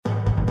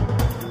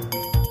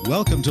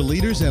Welcome to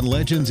Leaders and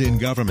Legends in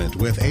Government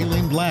with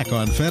Aileen Black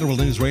on Federal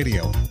News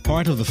Radio,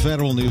 part of the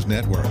Federal News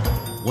Network.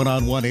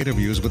 One-on-one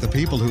interviews with the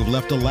people who've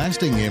left a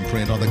lasting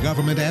imprint on the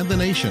government and the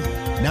nation.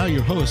 Now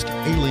your host,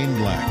 Aileen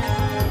Black.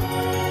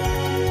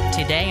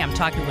 Today I'm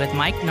talking with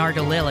Mike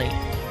Nardolilli,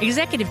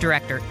 Executive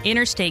Director,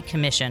 Interstate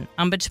Commission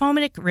on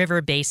Potomac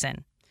River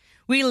Basin.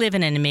 We live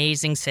in an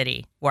amazing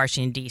city,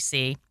 Washington,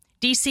 D.C.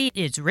 D.C.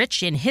 is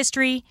rich in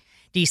history.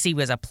 D.C.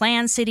 was a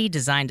planned city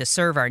designed to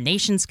serve our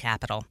nation's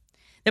capital.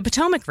 The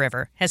Potomac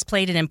River has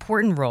played an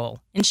important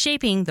role in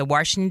shaping the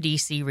Washington,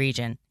 D.C.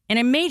 region and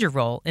a major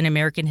role in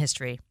American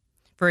history.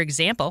 For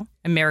example,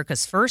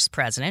 America's first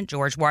president,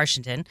 George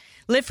Washington,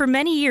 lived for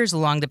many years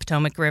along the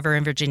Potomac River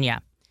in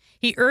Virginia.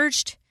 He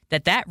urged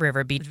that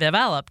river be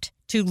developed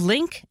to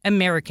link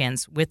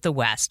Americans with the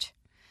West.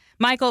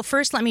 Michael,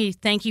 first let me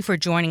thank you for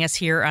joining us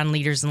here on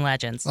Leaders and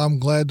Legends. I'm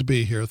glad to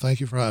be here. Thank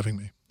you for having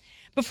me.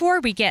 Before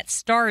we get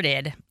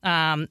started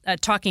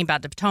talking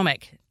about the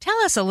Potomac, tell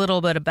us a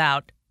little bit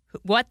about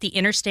what the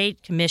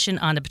Interstate Commission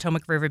on the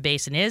Potomac River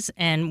Basin is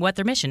and what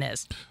their mission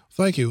is.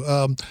 Thank you.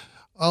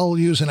 I'll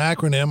use an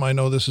acronym. I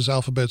know this is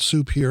alphabet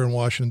soup here in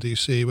Washington,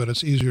 D.C., but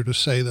it's easier to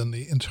say than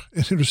the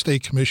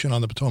Interstate Commission on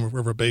the Potomac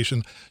River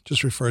Basin.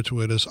 Just refer to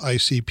it as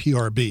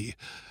ICPRB.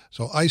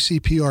 So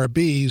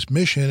ICPRB's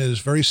mission is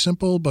very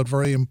simple but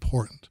very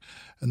important,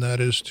 and that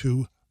is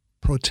to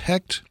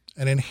protect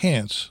and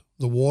enhance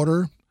the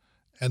water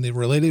and the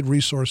related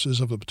resources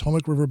of the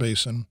Potomac River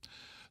Basin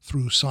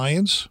through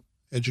science,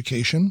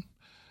 education,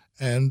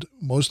 and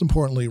most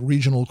importantly,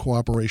 regional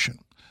cooperation.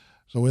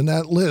 So in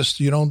that list,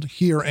 you don't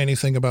hear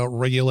anything about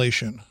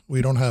regulation.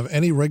 We don't have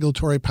any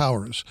regulatory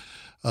powers,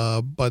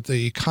 but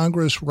the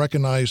Congress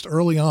recognized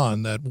early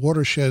on that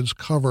watersheds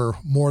cover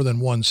more than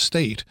one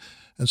state,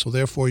 and so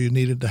therefore you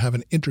needed to have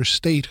an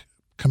interstate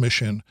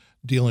commission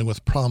dealing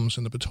with problems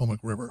in the Potomac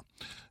River.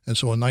 And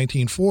so in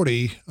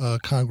 1940,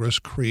 Congress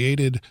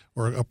created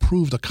or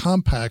approved a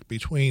compact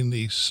between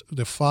the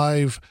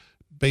five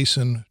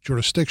basin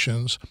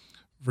jurisdictions,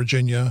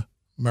 Virginia,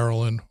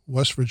 Maryland,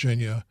 West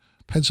Virginia,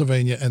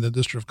 Pennsylvania, and the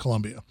District of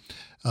Columbia.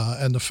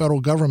 And the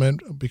federal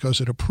government,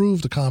 because it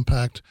approved the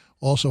compact,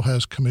 also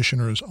has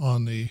commissioners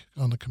on the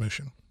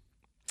commission.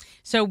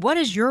 So what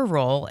is your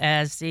role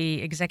as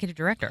the executive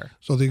director?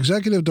 So the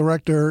executive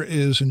director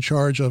is in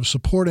charge of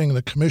supporting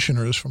the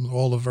commissioners from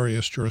all the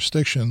various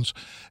jurisdictions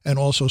and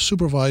also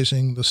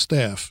supervising the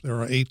staff. There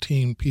are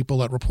 18 people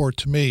that report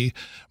to me.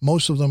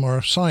 Most of them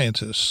are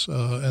scientists,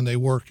 and they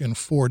work in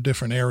 4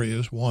 different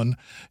areas. One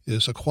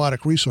is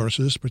aquatic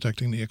resources,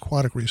 protecting the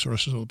aquatic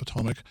resources of the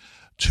Potomac.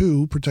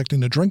 2, protecting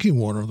the drinking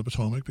water of the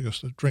Potomac,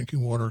 because the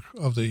drinking water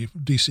of the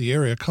D.C.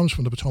 area comes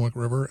from the Potomac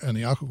River and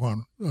the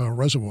Occoquan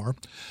Reservoir.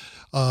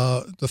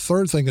 The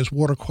third thing is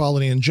water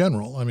quality in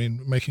general,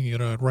 making it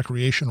a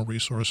recreational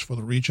resource for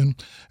the region.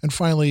 And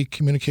finally,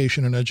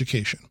 communication and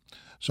education.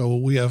 So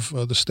we have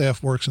the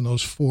staff works in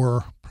those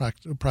 4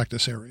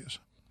 practice areas.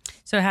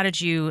 So how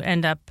did you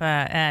end up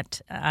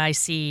at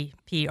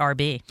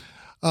ICPRB?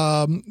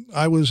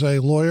 I was a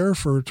lawyer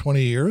for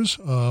 20 years,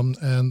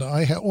 and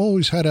I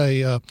always had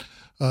a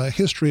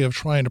history of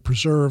trying to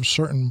preserve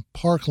certain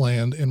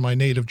parkland in my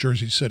native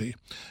Jersey City.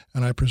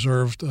 And I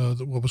preserved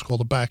what was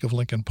called the back of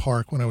Lincoln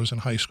Park when I was in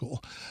high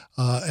school.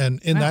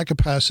 And in that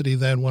capacity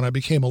then, when I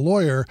became a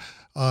lawyer,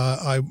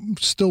 I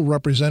still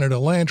represented a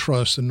land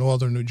trust in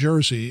northern New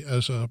Jersey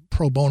as a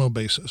pro bono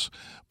basis.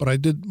 But I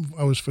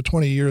was for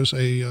 20 years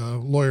a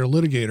lawyer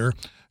litigator,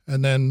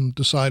 and then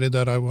decided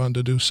that I wanted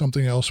to do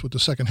something else with the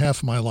second half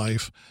of my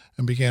life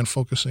and began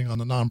focusing on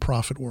the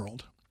nonprofit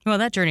world. Well,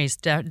 that journey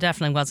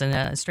definitely wasn't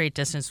a straight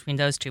distance between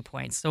those 2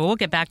 points. So we'll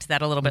get back to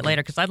that a little bit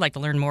later because I'd like to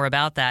learn more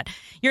about that.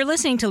 You're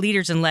listening to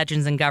Leaders and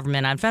Legends in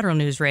Government on Federal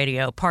News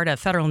Radio, part of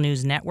Federal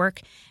News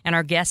Network. And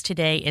our guest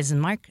today is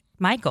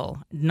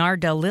Michael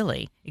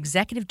Nardolilli,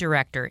 Executive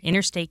Director,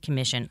 Interstate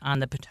Commission on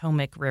the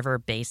Potomac River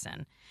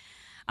Basin.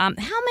 How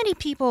many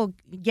people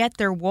get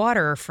their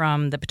water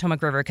from the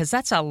Potomac River? Because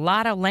that's a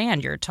lot of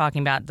land you're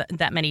talking about,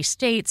 that many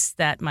states,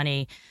 that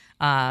many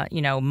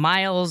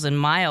miles and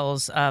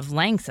miles of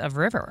length of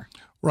river.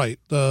 Right.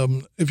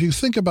 If you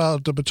think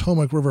about the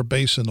Potomac River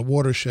Basin, the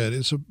watershed,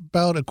 it's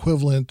about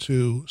equivalent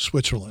to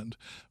Switzerland,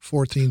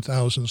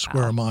 14,000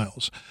 square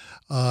miles.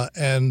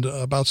 And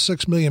about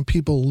 6 million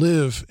people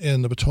live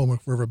in the Potomac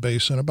River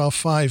Basin. About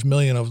 5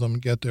 million of them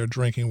get their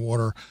drinking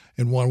water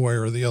in one way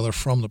or the other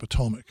from the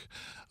Potomac.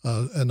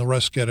 And the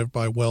rest get it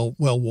by well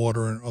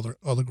water and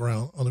other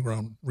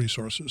ground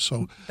resources.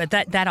 So, but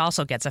that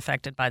also gets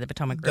affected by the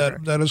Potomac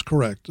River. That is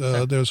correct.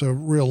 There's a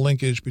real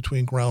linkage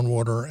between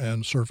groundwater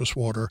and surface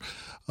water,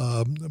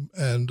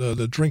 and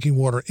the drinking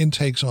water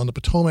intakes on the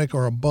Potomac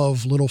are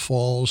above Little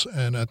Falls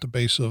and at the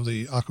base of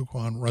the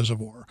Occoquan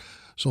Reservoir.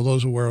 So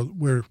those are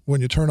where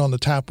when you turn on the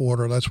tap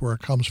water, that's where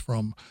it comes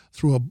from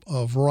through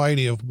a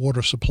variety of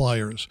water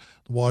suppliers.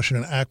 The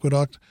Washington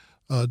Aqueduct,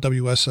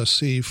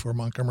 WSSC for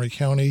Montgomery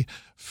County,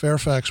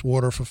 Fairfax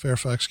Water for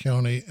Fairfax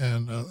County,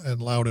 and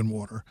Loudoun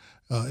Water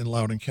in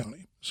Loudoun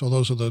County. So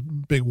those are the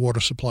big water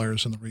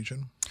suppliers in the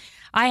region.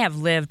 I have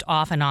lived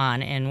off and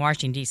on in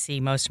Washington, D.C.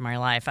 most of my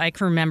life. I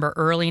can remember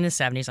early in the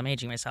 70s, I'm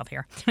aging myself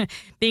here,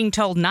 being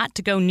told not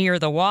to go near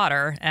the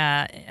water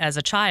as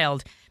a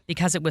child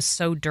because it was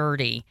so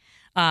dirty.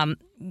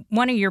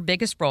 One of your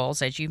biggest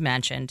roles, as you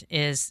mentioned,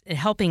 is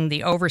helping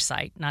the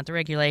oversight, not the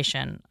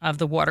regulation, of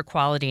the water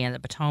quality in the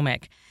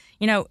Potomac.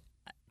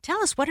 Tell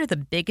us, what are the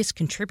biggest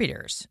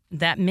contributors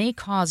that may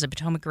cause the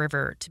Potomac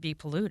River to be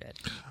polluted?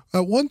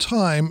 At one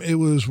time, it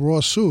was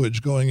raw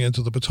sewage going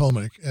into the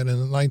Potomac, and in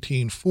the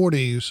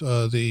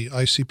 1940s, the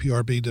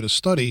ICPRB did a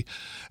study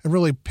and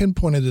really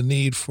pinpointed the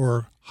need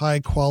for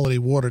high-quality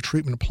water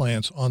treatment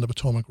plants on the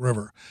Potomac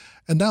River.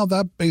 And now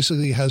that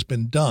basically has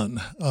been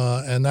done,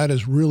 and that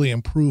has really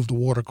improved the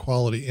water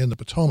quality in the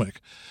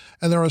Potomac.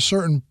 And there are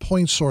certain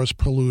point source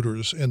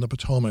polluters in the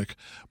Potomac.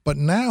 But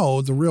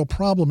now the real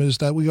problem is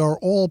that we are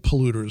all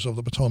polluters of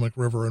the Potomac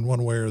River in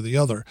one way or the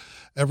other.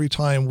 Every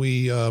time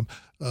we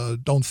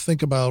don't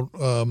think about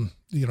when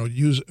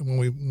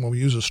we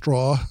use a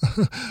straw,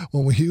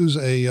 when we use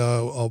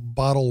a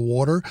bottled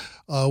water,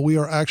 we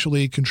are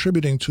actually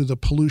contributing to the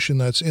pollution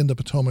that's in the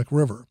Potomac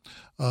River.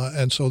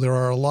 And so there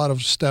are a lot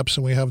of steps,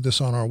 and we have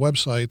this on our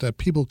website, that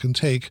people can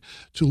take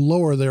to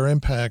lower their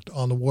impact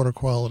on the water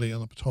quality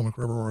on the Potomac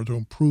River or to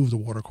improve the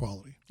water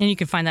quality. And you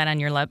can find that on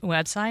your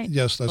website?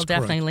 Yes, that's correct. We'll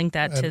definitely link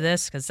that to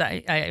this, because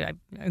I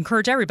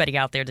encourage everybody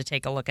out there to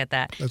take a look at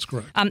that. That's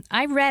correct.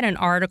 I read an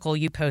article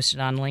you posted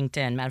on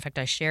LinkedIn. Matter of fact,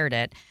 I shared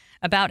it,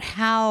 about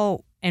how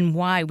and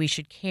why we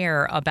should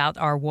care about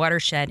our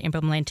watershed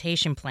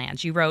implementation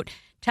plans. You wrote,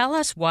 "Tell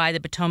us why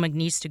the Potomac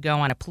needs to go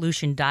on a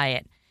pollution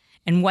diet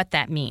and what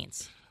that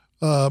means."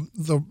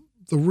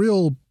 The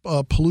real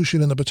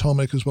pollution in the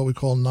Potomac is what we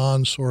call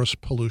non-source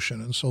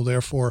pollution. And so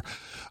therefore,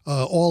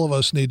 all of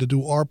us need to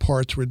do our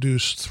part to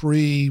reduce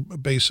three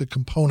basic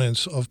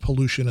components of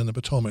pollution in the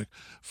Potomac.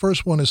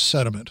 First one is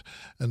sediment.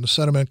 And the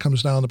sediment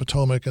comes down the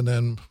Potomac and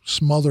then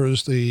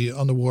smothers the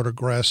underwater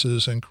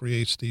grasses and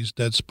creates these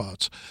dead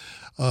spots.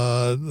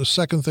 The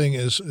second thing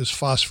is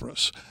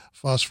phosphorus.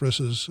 Phosphorus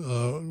is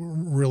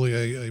really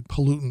a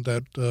pollutant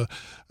that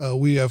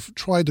we have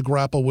tried to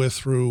grapple with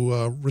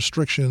through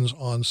restrictions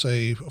on,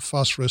 say,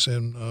 phosphorus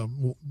in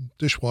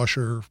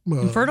dishwasher.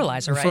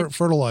 Fertilizer, right?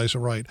 Fertilizer,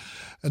 right.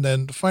 And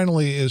then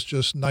finally is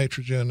just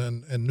nitrogen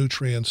and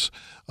nutrients,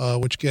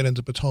 which get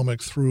into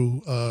Potomac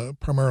through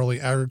primarily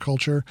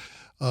agriculture.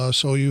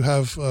 So you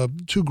have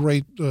two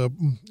great,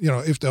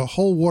 if the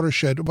whole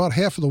watershed, about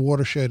half of the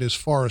watershed is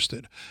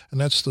forested, and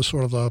that's the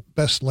sort of the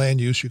best land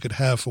use you could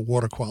have for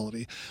water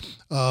quality.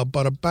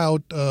 But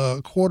about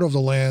a quarter of the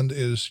land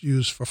is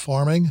used for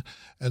farming,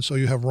 and so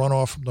you have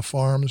runoff from the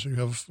farms. You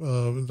have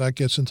that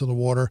gets into the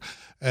water,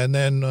 and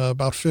then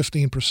about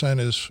 15%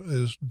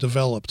 is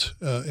developed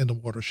in the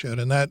watershed,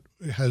 and that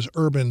has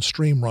urban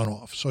stream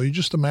runoff. So you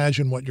just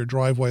imagine what your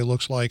driveway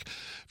looks like.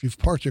 If you've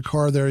parked your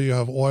car there, you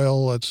have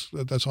oil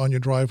that's on your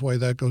driveway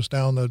that goes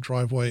down the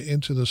driveway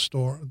into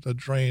the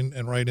drain,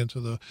 and right into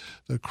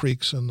the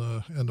creeks and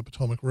the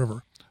Potomac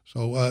River.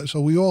 So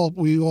we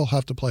all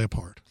have to play a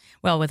part.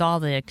 Well, with all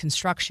the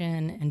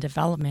construction and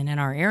development in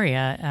our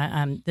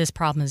area, this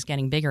problem is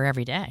getting bigger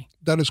every day.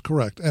 That is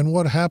correct. And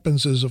what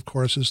happens is, of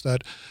course, is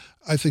that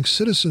I think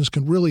citizens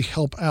can really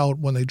help out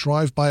when they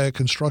drive by a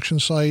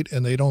construction site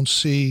and they don't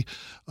see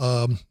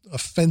a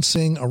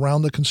fencing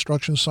around the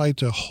construction site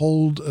to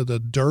hold the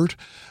dirt,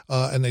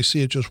 and they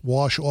see it just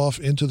wash off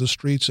into the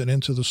streets and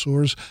into the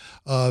sewers,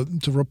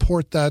 to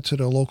report that to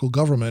the local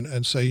government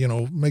and say,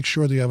 make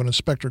sure that you have an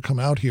inspector come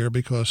out here,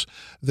 because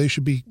they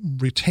should be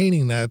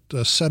retaining that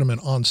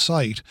sediment on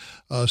site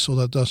so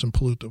that it doesn't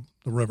pollute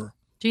the river.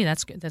 Gee,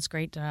 that's good. That's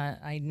great.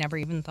 I never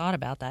even thought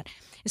about that.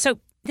 So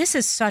this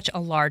is such a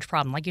large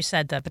problem. Like you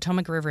said, the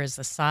Potomac River is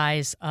the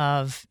size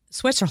of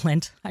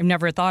Switzerland. I've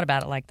never thought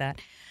about it like that.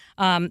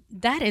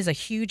 That is a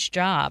huge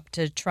job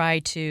to try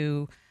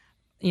to,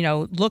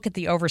 look at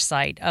the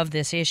oversight of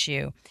this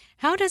issue.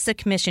 How does the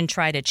Commission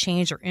try to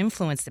change or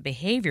influence the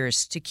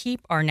behaviors to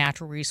keep our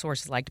natural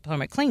resources like the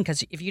Potomac clean?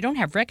 Because if you don't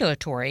have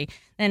regulatory,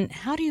 then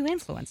how do you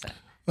influence it?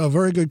 A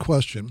very good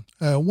question.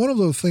 One of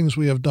the things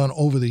we have done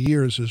over the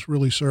years is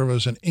really serve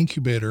as an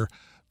incubator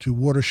to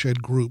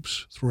watershed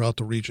groups throughout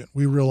the region.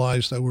 We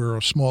realized that we're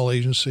a small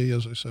agency,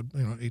 as I said,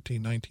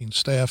 18, 19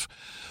 staff.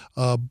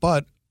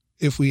 But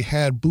if we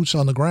had boots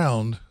on the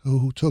ground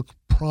who took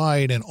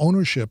pride and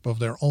ownership of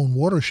their own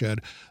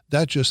watershed,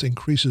 that just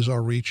increases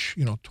our reach,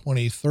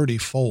 20, 30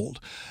 fold.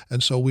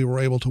 And so we were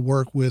able to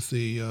work with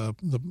the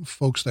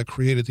folks that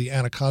created the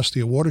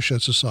Anacostia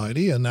Watershed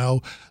Society, and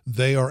now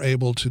they are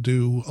able to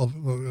do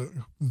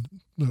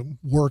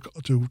work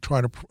to try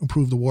to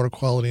improve the water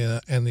quality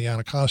in the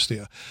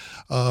Anacostia.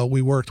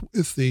 We worked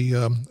with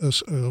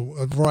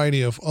a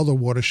variety of other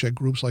watershed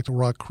groups like the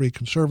Rock Creek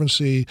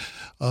Conservancy,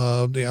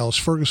 the Alice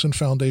Ferguson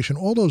Foundation.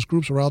 All those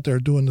groups are out there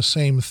doing the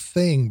same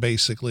thing,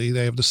 basically.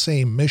 They have the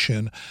same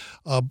mission,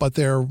 but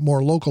they're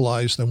more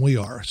localized than we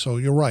are. So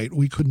you're right.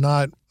 We could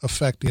not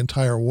affect the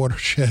entire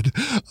watershed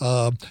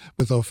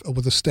with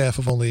a staff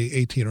of only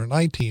 18 or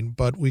 19,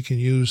 but we can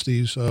use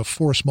these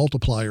force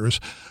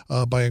multipliers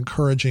by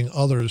encouraging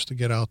others to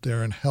get out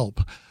there and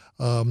help.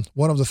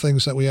 One of the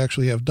things that we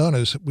actually have done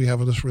is we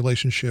have this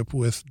relationship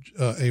with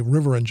a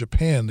river in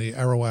Japan, the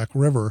Arawak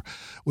River,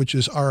 which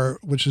is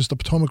the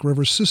Potomac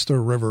River's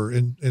sister river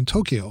in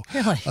Tokyo.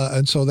 Really?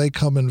 And so they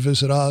come and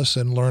visit us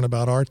and learn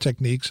about our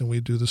techniques, and we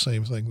do the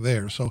same thing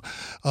there. So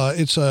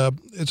it's a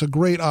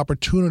great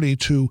opportunity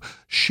to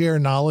share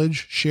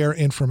knowledge, share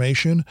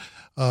information.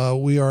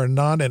 We are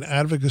not an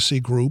advocacy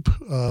group.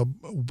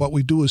 What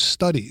we do is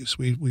studies.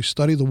 We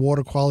study the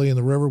water quality in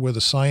the river. We're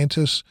the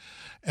scientists,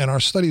 and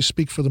our studies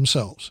speak for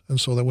themselves. And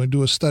so that when we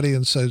do a study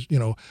and says,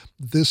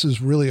 this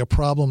is really a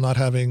problem, not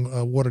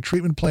having water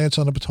treatment plants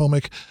on the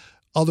Potomac,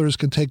 others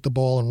can take the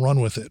ball and run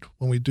with it.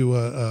 When we do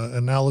an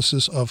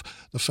analysis of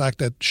the fact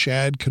that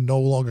shad can no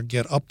longer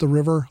get up the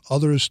river,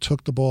 others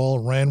took the ball,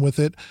 ran with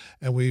it,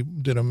 and we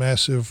did a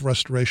massive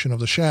restoration of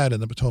the shad in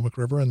the Potomac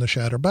River, and the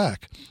shad are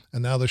back.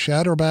 And now the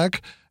shad are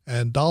back,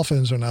 and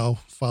dolphins are now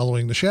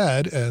following the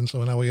shad, and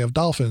so now we have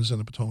dolphins in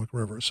the Potomac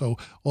River. So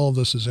all of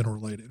this is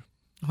interrelated.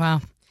 Wow.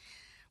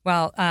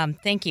 Well,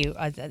 thank you.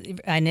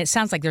 And it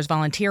sounds like there's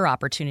volunteer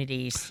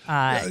opportunities.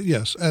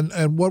 Yes,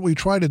 and what we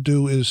try to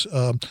do is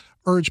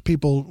urge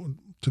people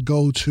to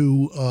go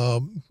to a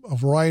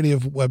variety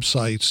of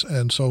websites.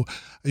 And so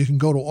you can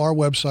go to our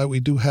website. We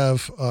do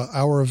have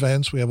our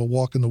events. We have a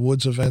Walk in the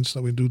Woods events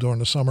that we do during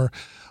the summer.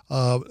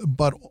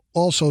 But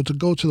also to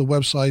go to the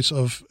websites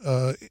of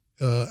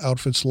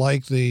outfits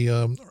like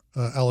the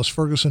Alice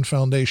Ferguson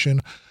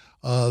Foundation,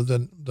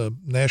 the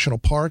national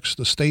parks,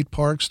 the state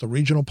parks, the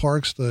regional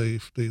parks, the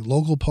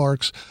local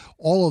parks.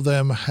 All of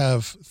them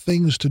have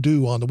things to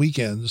do on the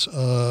weekends,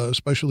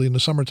 especially in the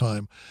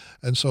summertime.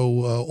 And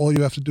so all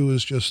you have to do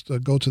is just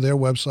go to their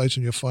websites,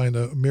 and you'll find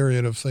a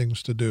myriad of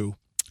things to do.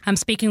 I'm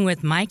speaking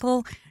with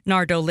Michael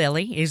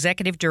Nardolilli,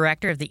 Executive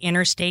Director of the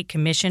Interstate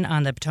Commission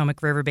on the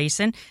Potomac River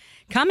Basin.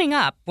 Coming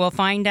up, we'll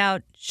find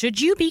out,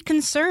 should you be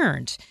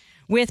concerned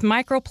with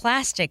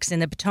microplastics in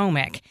the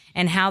Potomac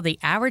and how the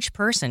average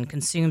person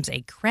consumes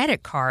a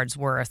credit card's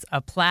worth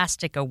of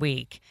plastic a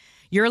week?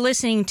 You're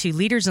listening to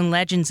Leaders and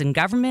Legends in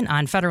Government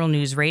on Federal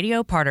News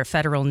Radio, part of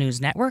Federal News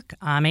Network.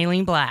 I'm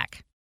Aileen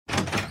Black.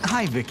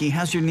 Hi, Vicki.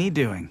 How's your knee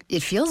doing?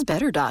 It feels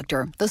better,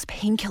 Doctor. Those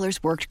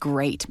painkillers worked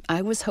great.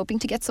 I was hoping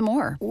to get some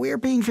more. We're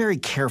being very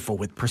careful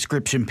with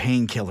prescription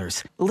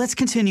painkillers. Let's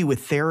continue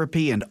with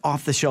therapy and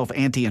off-the-shelf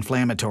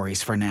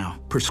anti-inflammatories for now.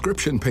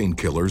 Prescription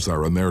painkillers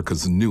are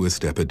America's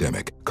newest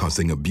epidemic,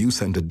 causing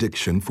abuse and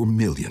addiction for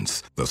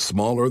millions. The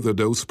smaller the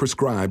dose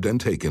prescribed and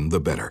taken, the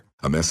better.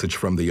 A message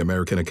from the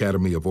American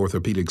Academy of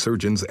Orthopedic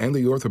Surgeons and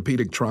the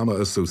Orthopedic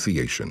Trauma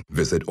Association.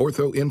 Visit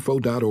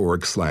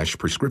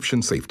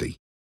orthoinfo.org/prescription safety.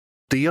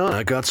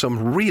 Deanna got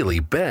some really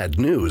bad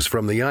news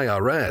from the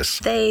IRS.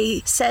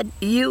 They said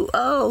you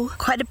owe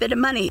quite a bit of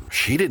money.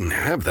 She didn't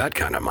have that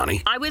kind of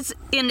money. I was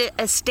in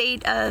a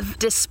state of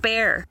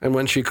despair. And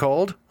when she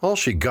called, all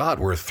she got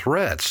were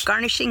threats.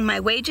 Garnishing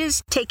my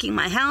wages, taking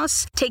my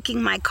house,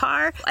 taking my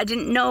car. I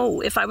didn't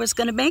know if I was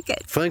going to make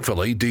it.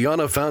 Thankfully,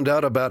 Deanna found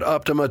out about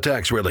Optima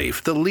Tax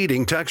Relief, the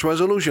leading tax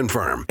resolution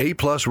firm. A+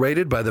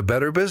 rated by the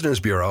Better Business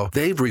Bureau,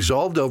 they've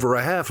resolved over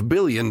 $500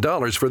 million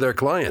for their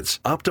clients.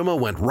 Optima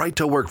went right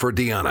to work for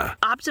Deanna.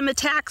 Optima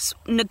Tax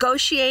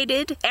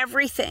negotiated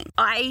everything.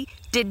 I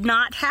did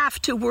not have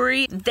to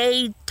worry.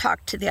 They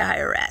talked to the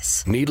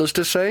IRS. Needless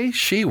to say,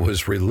 she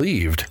was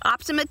relieved.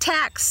 Optima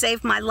Tax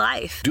saved my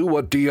life. Do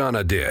what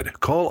Deanna did.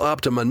 Call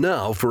Optima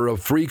now for a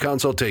free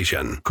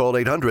consultation. Call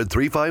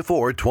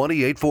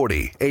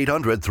 800-354-2840.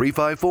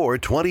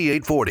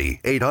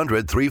 800-354-2840.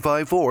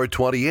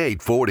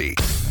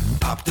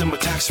 800-354-2840. Optima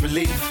Tax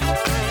Relief.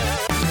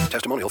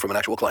 Testimonial from an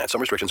actual client.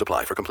 Some restrictions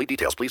apply. For complete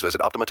details, please visit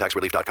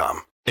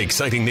OptimaTaxRelief.com.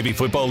 Exciting Navy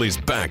football is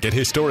back at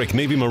historic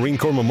Navy Marine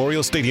Corps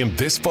Memorial Stadium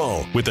this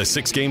fall with a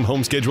 6-game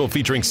home schedule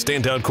featuring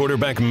standout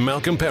quarterback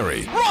Malcolm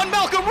Perry. Run,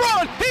 Malcolm,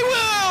 run! He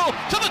will!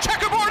 To the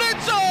checkerboard end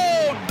zone!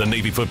 The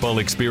Navy football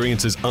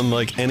experience is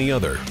unlike any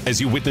other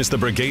as you witness the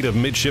brigade of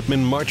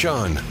midshipmen march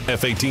on,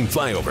 F-18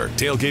 flyover,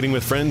 tailgating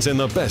with friends, and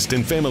the best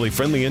in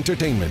family-friendly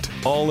entertainment,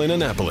 all in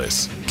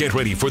Annapolis. Get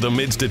ready for the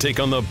Mids to take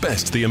on the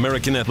best the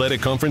American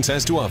Athletic Conference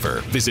has to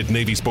offer. Visit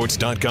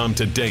NavySports.com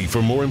today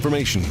for more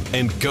information,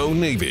 and go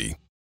Navy.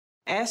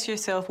 Ask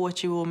yourself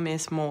what you will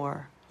miss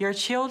more, your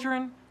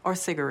children or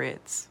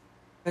cigarettes.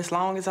 As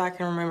long as I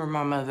can remember,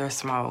 my mother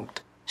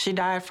smoked. She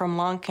died from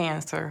lung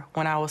cancer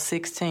when I was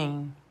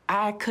 16.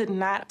 I could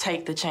not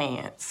take the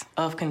chance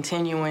of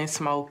continuing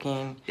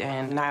smoking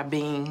and not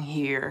being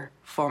here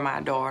for my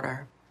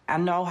daughter. I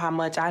know how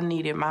much I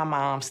needed my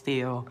mom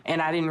still,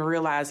 and I didn't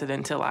realize it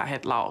until I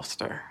had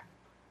lost her.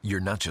 You're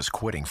not just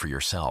quitting for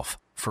yourself.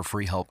 For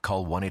free help,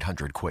 call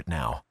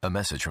 1-800-QUIT-NOW. A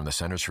message from the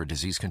Centers for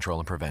Disease Control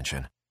and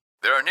Prevention.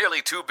 There are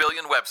nearly 2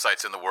 billion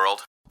websites in the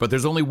world. But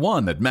there's only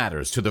one that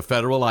matters to the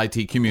federal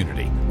IT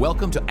community.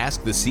 Welcome to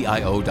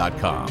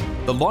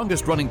AskTheCIO.com, the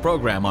longest-running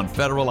program on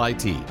federal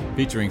IT,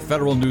 featuring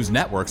Federal News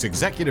Network's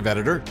executive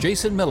editor,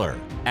 Jason Miller.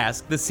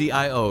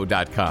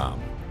 AskTheCIO.com.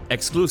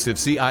 Exclusive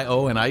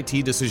CIO and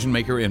IT decision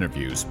maker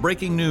interviews,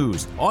 breaking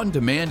news, on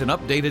demand and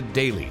updated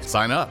daily.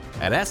 Sign up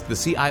at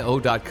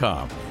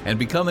AskTheCIO.com and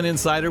become an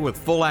insider with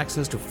full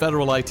access to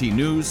federal IT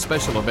news,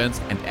 special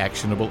events, and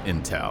actionable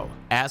intel.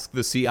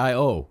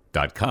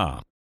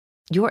 AskTheCIO.com.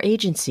 Your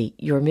agency,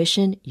 your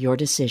mission, your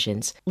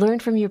decisions. Learn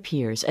from your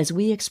peers as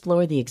we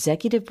explore the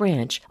executive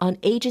branch on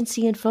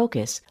Agency in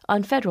Focus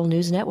on Federal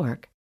News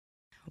Network.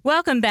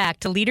 Welcome back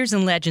to Leaders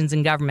and Legends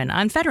in Government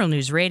on Federal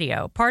News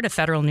Radio, part of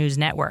Federal News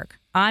Network.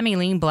 I'm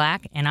Aileen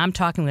Black, and I'm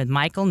talking with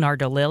Michael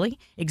Nardolilli,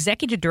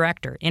 Executive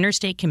Director,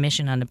 Interstate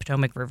Commission on the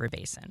Potomac River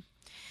Basin.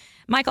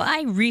 Michael,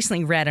 I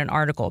recently read an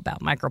article about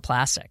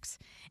microplastics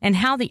and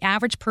how the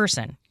average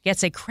person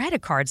gets a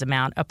credit card's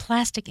amount of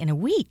plastic in a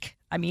week.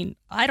 I mean,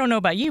 I don't know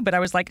about you, but I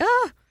was like,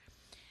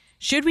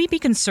 should we be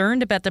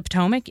concerned about the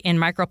Potomac and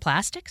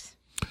microplastics?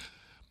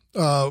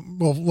 Well,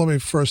 let me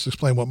first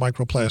explain what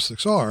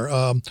microplastics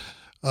are.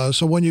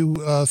 So when you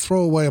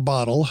throw away a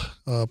bottle,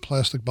 a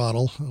plastic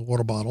bottle, a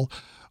water bottle,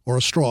 or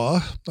a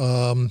straw,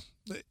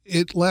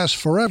 it lasts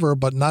forever,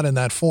 but not in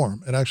that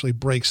form. It actually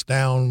breaks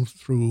down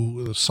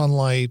through the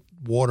sunlight,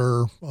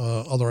 water,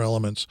 other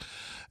elements,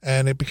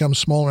 and it becomes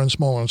smaller and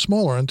smaller and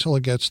smaller until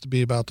it gets to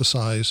be about the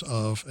size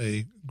of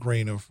a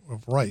grain of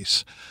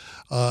rice.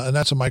 And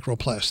that's a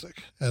microplastic.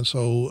 And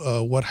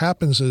so what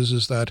happens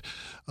is that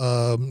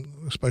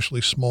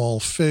especially small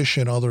fish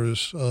and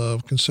others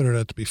consider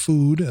that to be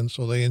food, and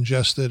so they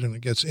ingest it and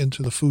it gets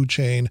into the food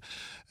chain.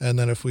 And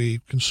then if we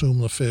consume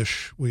the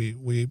fish,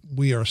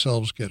 we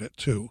ourselves get it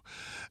too.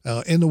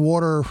 In the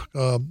water,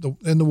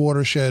 in the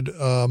watershed,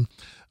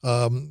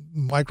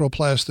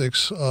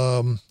 microplastics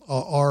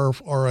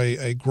are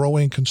a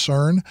growing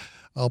concern.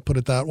 I'll put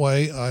it that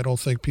way. I don't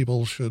think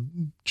people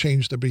should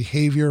change their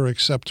behavior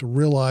except to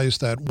realize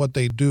that what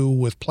they do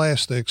with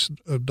plastics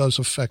does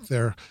affect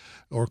their,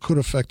 or could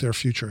affect their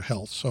future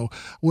health. So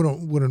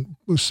wouldn't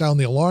sound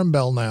the alarm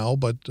bell now,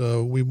 but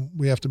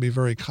we have to be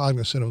very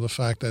cognizant of the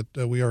fact that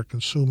we are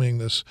consuming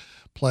this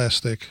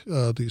plastic,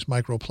 these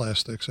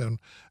microplastics, and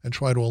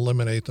try to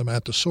eliminate them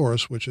at the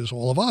source, which is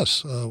all of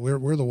us.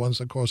 We're the ones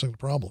that are causing the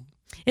problem.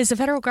 Is the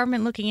federal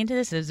government looking into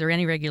this? Is there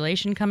any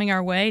regulation coming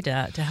our way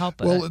to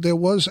help? Well, there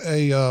was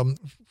a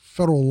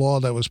federal law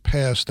that was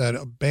passed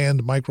that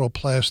banned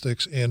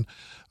microplastics in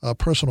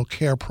personal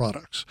care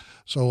products.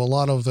 So a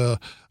lot of the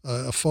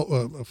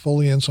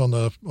exfoliants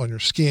on your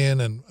skin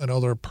and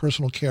other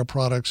personal care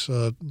products,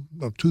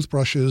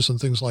 toothbrushes and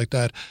things like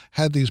that,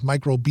 had these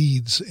micro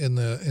beads in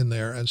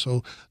there, and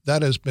so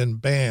that has been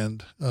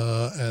banned.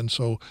 And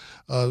so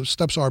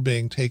steps are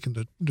being taken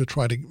to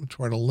try to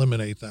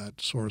eliminate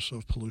that source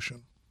of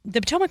pollution. The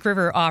Potomac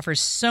River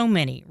offers so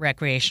many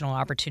recreational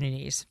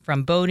opportunities,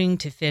 from boating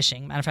to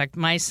fishing. Matter of fact,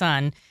 my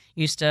son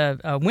used to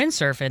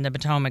windsurf in the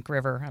Potomac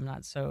River. I'm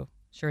not so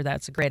sure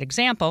that's a great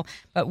example,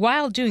 but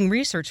while doing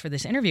research for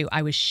this interview,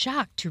 I was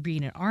shocked to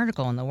read an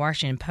article in the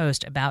Washington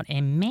Post about a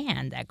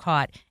man that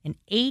caught an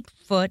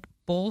 8-foot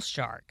bull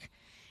shark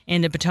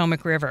in the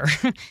Potomac River.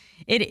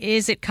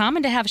 Is it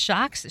common to have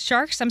sharks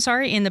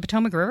in the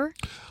Potomac River?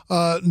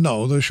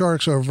 No, the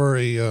sharks are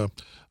very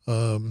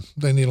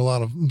they need a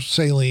lot of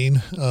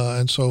saline,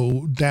 and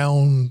so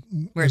down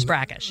where it's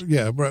brackish.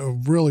 Yeah,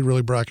 really,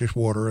 really brackish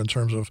water in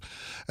terms of,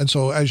 and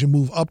so as you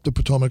move up the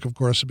Potomac, of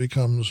course, it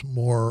becomes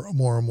more and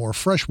more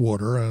fresh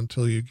water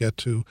until you get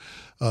to,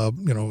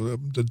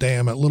 the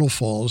dam at Little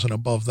Falls, and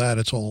above that,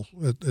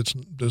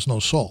 there's no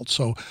salt.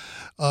 So,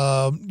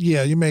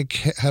 you may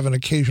have an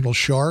occasional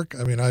shark.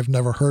 I mean, I've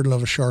never heard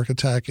of a shark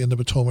attack in the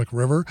Potomac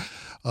River.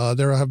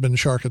 There have been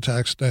shark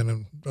attacks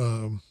then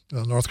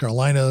in North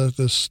Carolina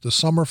this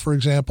summer, for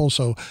example.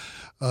 So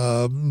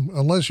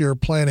unless you're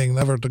planning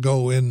never to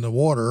go in the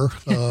water,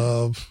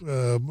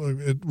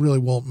 it really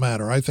won't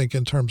matter. I think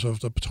in terms of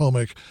the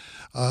Potomac,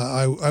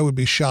 I would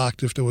be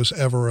shocked if there was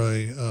ever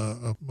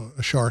a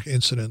shark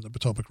incident in the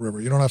Potomac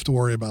River. You don't have to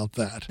worry about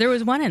that. There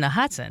was one in the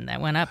Hudson that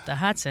went up the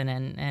Hudson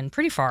and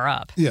pretty far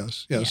up.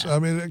 Yes. Yeah. I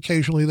mean,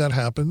 occasionally that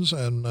happens,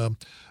 and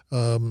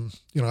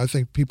I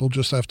think people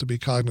just have to be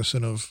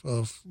cognizant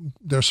of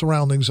their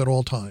surroundings at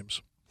all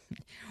times.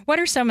 What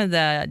are some of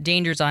the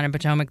dangers on the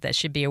Potomac that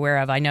should be aware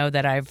of? I know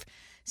that I've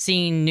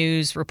seen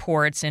news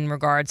reports in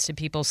regards to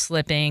people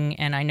slipping,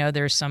 and I know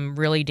there's some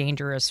really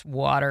dangerous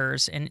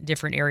waters in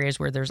different areas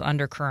where there's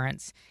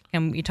undercurrents.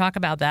 Can we talk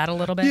about that a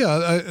little bit?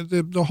 Yeah,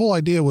 the whole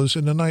idea was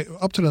up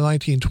to the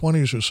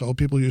 1920s or so,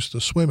 people used to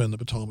swim in the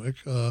Potomac.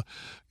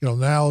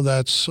 Now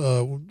that's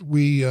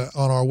we on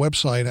our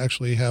website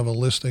actually have a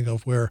listing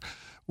of where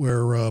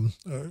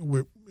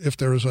if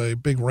there's a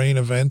big rain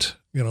event,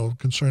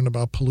 concerned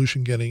about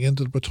pollution getting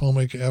into the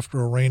Potomac after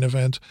a rain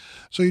event.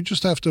 So you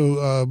just have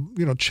to,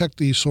 check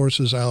these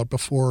sources out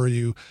before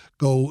you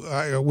go.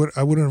 I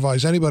wouldn't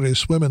advise anybody to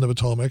swim in the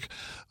Potomac,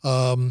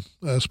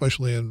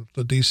 especially in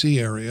the D.C.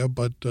 area,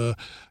 but, to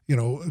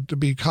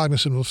be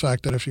cognizant of the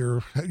fact that if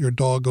your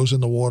dog goes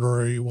in the water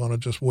or you want to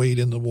just wade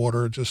in the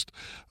water, just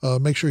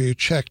make sure you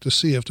check to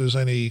see if there's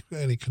any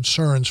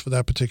concerns for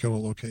that particular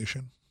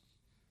location.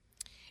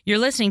 You're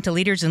listening to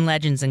Leaders and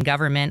Legends in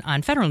Government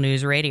on Federal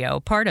News Radio,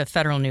 part of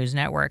Federal News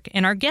Network.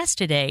 And our guest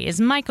today is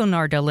Michael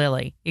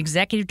Nardolilli,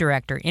 Executive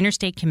Director,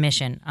 Interstate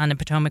Commission on the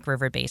Potomac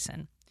River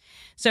Basin.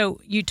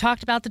 So you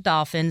talked about the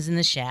dolphins and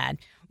the shad.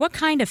 What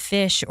kind of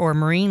fish or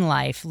marine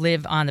life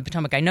live on the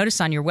Potomac? I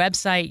noticed on your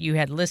website you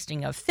had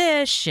listing of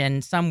fish,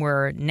 and some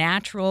were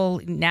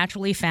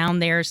naturally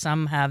found there.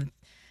 Some have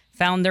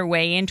found their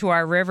way into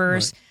our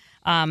rivers.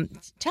 Right.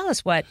 Tell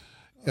us what...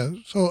 Yeah,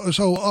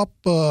 so up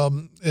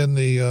in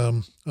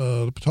the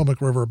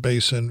Potomac River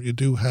Basin, you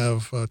do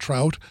have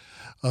trout,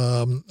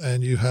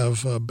 and you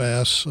have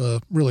bass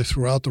really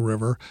throughout the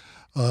river,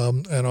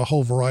 and a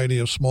whole variety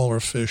of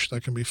smaller fish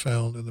that can be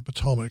found in the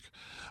Potomac.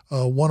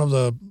 One of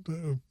the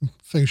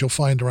things you'll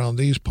find around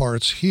these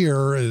parts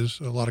here is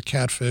a lot of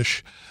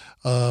catfish,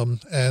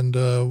 and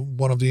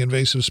one of the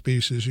invasive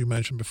species you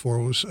mentioned before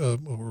was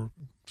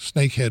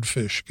snakehead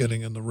fish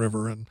getting in the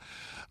river, and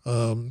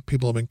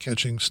people have been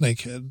catching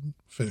snakehead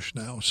fish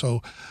now.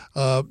 So,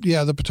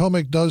 the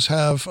Potomac does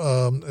have,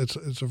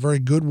 it's a very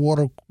good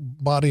water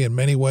body in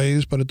many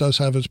ways, but it does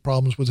have its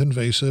problems with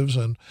invasives.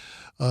 And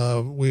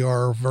we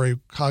are very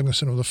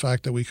cognizant of the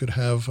fact that we could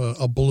have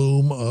a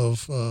bloom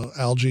of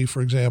algae,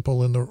 for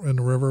example, in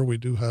the river. We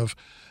do have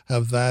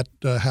that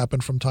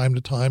happen from time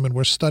to time, and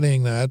we're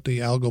studying that, the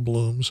algal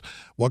blooms,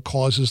 what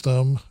causes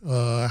them,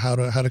 how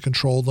to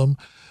control them.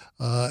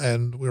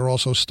 And we're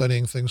also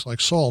studying things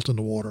like salt in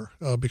the water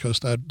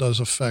because that does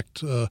affect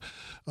the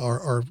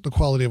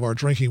quality of our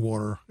drinking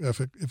water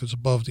if it's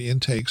above the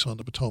intakes on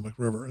the Potomac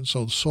River. And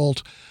so the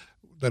salt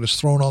that is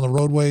thrown on the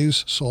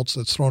roadways, salt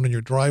that's thrown in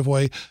your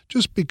driveway,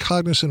 just be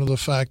cognizant of the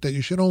fact that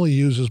you should only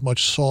use as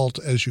much salt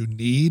as you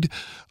need.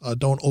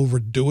 Don't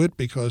overdo it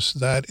because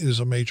that is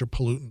a major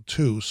pollutant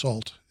too,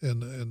 salt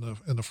in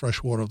the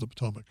fresh water of the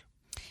Potomac.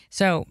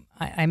 So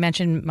I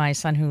mentioned my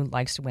son who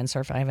likes to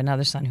windsurf. I have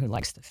another son who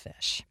likes to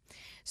fish.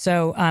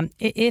 So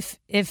if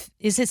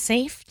is it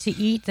safe to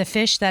eat the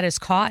fish that is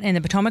caught in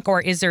the Potomac,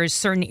 or is there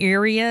certain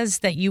areas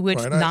that you would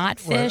not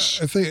fish?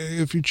 I think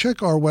if you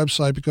check our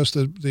website, because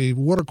the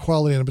water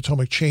quality in the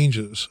Potomac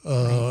changes.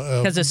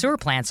 Because the sewer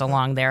plants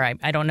along there,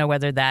 I don't know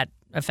whether that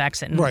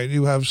affects it. Right.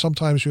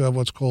 Sometimes you have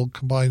what's called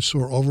combined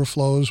sewer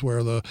overflows,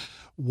 where the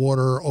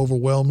water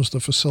overwhelms the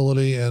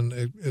facility and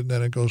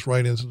then it goes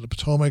right into the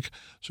Potomac.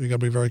 So you got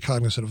to be very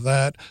cognizant of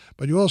that.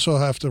 But you also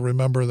have to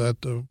remember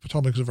that the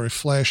Potomac is a very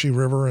flashy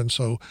river, and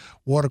so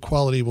water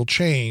quality will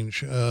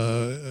change.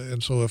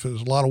 And so if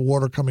there's a lot of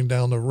water coming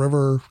down the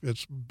river,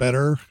 it's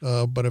better.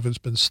 But if it's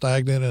been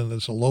stagnant and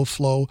it's a low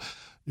flow,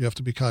 you have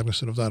to be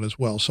cognizant of that as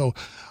well. So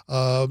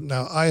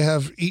now I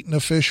have eaten a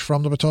fish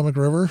from the Potomac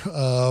River,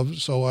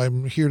 so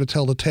I'm here to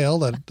tell the tale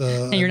that.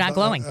 And you're not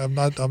glowing. I'm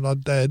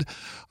not dead,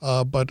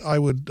 but I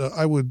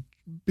would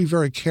be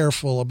very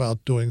careful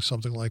about doing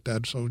something like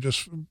that. So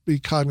just be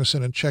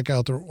cognizant and check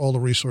out all the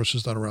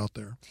resources that are out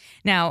there.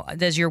 Now,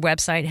 does your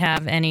website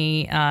have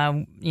any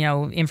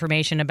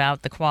information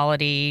about the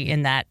quality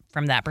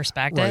from that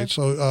perspective? Right.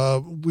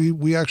 So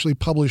we actually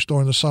publish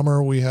during the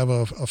summer. We have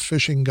a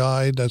fishing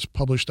guide that's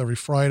published every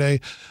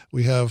Friday.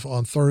 We have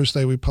on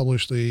Thursday we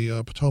publish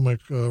the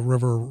Potomac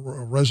River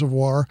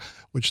Reservoir,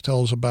 which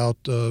tells about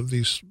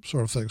these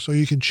sort of things. So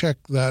you can check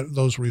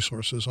those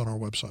resources on our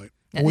website,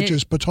 which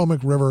is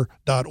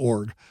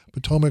PotomacRiver.org.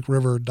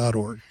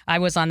 PotomacRiver.org. I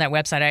was on that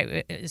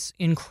website. It's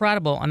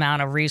incredible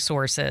amount of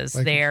resources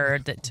there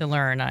to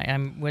learn.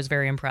 I was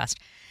very impressed.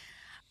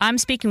 I'm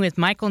speaking with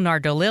Michael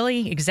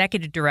Nardolilli,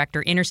 Executive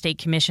Director, Interstate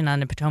Commission on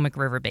the Potomac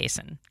River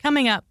Basin.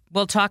 Coming up,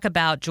 we'll talk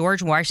about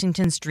George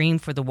Washington's dream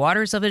for the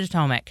waters of the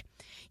Potomac.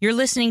 You're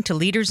listening to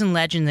Leaders and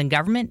Legends in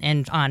Government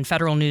and on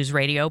Federal News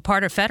Radio,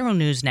 part of Federal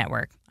News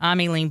Network.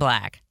 I'm Aileen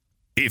Black.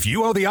 If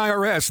you owe the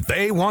IRS,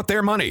 they want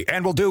their money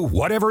and will do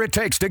whatever it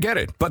takes to get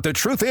it. But the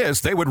truth is,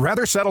 they would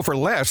rather settle for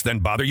less than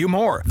bother you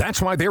more. That's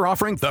why they're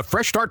offering the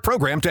Fresh Start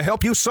program to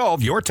help you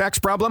solve your tax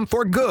problem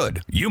for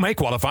good. You may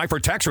qualify for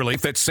tax relief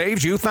that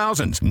saves you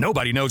thousands.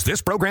 Nobody knows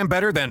this program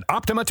better than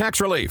Optima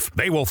Tax Relief.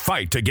 They will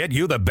fight to get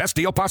you the best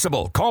deal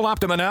possible. Call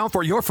Optima now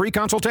for your free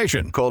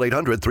consultation. Call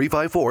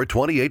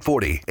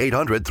 800-354-2840.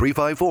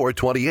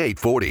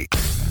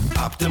 800-354-2840.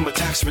 Optima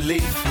Tax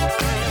Relief.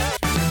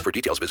 For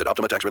details, visit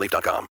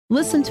OptimaTaxRelief.com.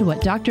 Listen to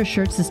what Dr.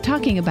 Schertz is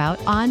talking about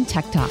on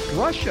Tech Talk.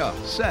 Russia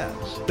says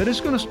that it's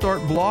going to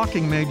start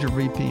blocking major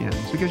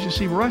VPNs because, you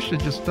see, Russia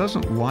just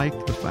doesn't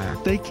like the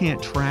fact they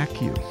can't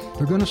track you.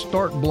 They're going to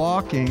start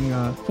blocking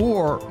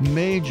 4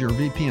 major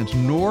VPNs.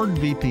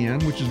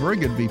 NordVPN, which is a very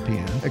good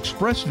VPN,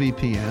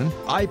 ExpressVPN,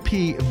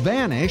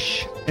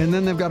 IPVanish, and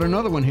then they've got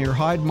another one here,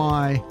 Hide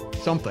My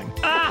something.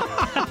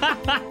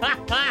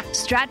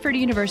 Stratford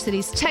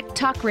University's Tech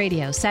Talk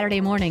Radio, Saturday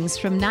mornings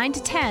from 9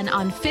 to 10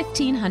 on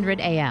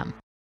 1500 AM.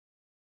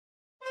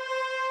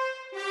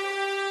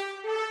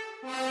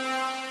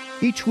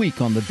 Each week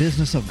on the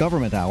Business of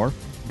Government Hour,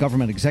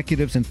 government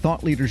executives and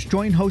thought leaders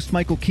join host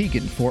Michael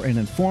Keegan for an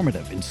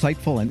informative,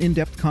 insightful, and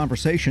in-depth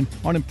conversation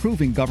on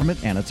improving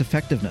government and its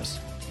effectiveness.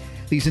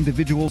 These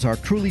individuals are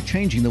truly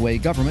changing the way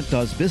government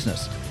does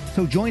business.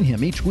 So join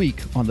him each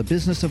week on the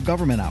Business of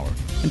Government Hour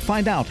and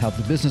find out how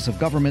the business of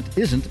government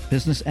isn't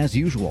business as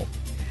usual.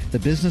 The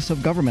Business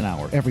of Government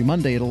Hour, every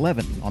Monday at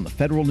 11 on the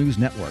Federal News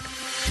Network.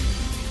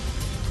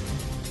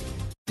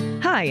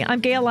 Hi, I'm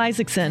Gail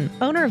Isaacson,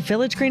 owner of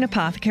Village Green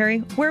Apothecary,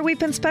 where we've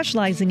been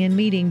specializing in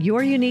meeting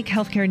your unique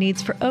healthcare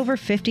needs for over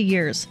 50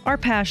 years. Our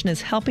passion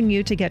is helping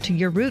you to get to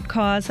your root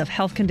cause of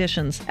health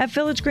conditions. At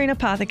Village Green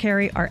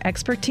Apothecary, our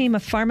expert team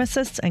of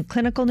pharmacists and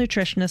clinical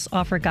nutritionists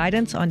offer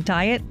guidance on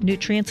diet,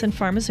 nutrients, and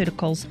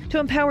pharmaceuticals to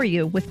empower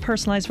you with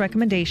personalized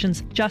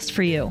recommendations just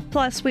for you.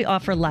 Plus, we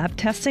offer lab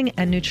testing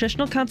and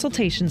nutritional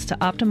consultations to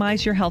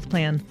optimize your health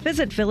plan.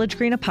 Visit Village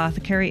Green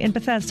Apothecary in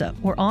Bethesda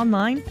or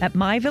online at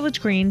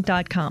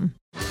myvillagegreen.com.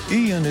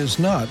 Ian is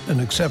not an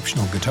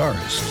exceptional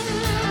guitarist.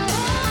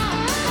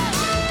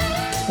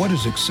 What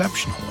is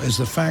exceptional is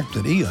the fact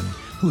that Ian,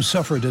 who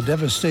suffered a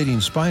devastating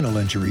spinal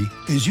injury,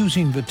 is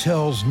using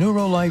Vatel's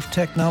NeuroLife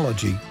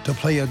technology to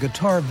play a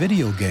guitar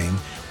video game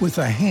with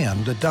a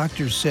hand that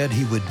doctors said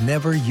he would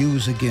never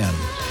use again.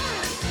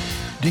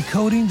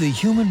 Decoding the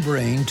human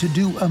brain to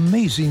do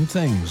amazing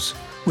things.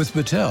 With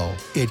Vatel,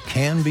 it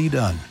can be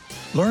done.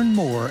 Learn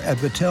more at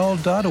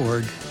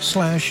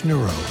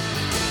vatel.org/neuro.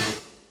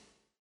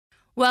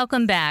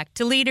 Welcome back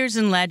to Leaders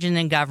and Legend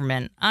in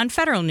Government on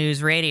Federal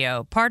News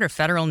Radio, part of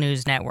Federal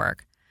News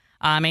Network.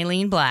 I'm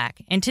Aileen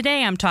Black, and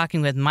today I'm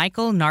talking with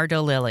Michael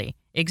Nardolilli,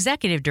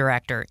 Executive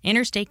Director,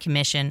 Interstate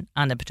Commission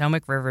on the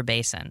Potomac River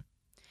Basin.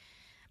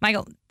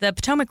 Michael, the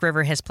Potomac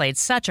River has played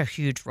such a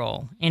huge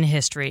role in the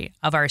history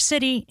of our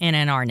city and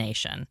in our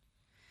nation.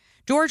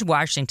 George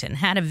Washington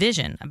had a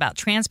vision about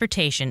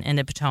transportation in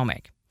the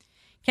Potomac.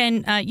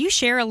 Can you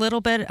share a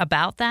little bit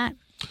about that?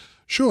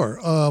 Sure.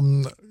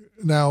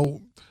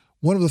 Now,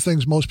 one of the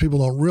things most people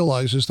don't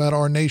realize is that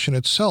our nation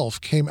itself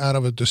came out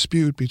of a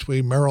dispute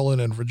between Maryland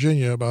and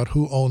Virginia about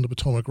who owned the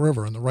Potomac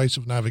River and the rights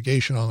of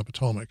navigation on the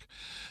Potomac.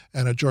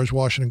 And George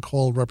Washington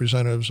called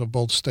representatives of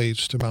both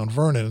states to Mount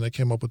Vernon, and they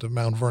came up with the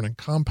Mount Vernon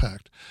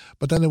Compact.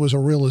 But then there was a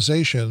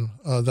realization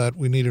that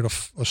we needed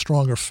a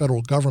stronger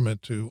federal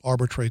government to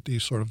arbitrate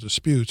these sort of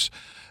disputes.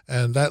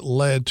 And that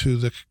led to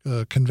the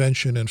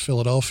convention in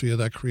Philadelphia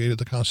that created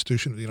the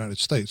Constitution of the United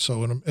States.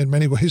 So in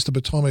many ways, the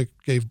Potomac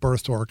gave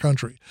birth to our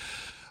country.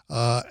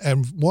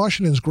 And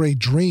Washington's great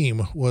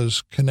dream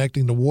was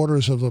connecting the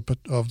waters of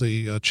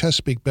the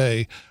Chesapeake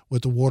Bay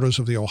with the waters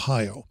of the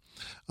Ohio.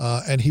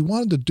 And he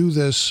wanted to do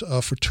this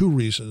for two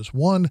reasons.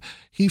 One,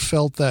 he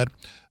felt that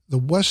the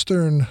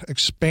western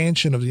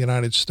expansion of the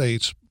United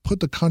States put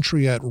the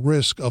country at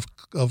risk of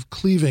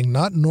cleaving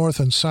not north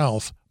and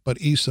south,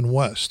 but east and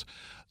west.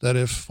 That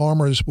if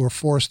farmers were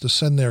forced to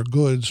send their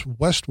goods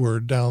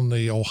westward down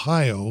the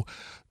Ohio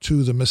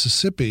to the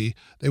Mississippi,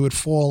 they would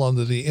fall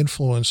under the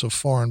influence of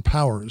foreign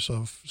powers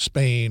of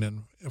Spain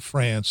and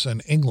France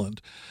and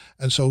England.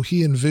 And so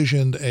he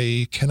envisioned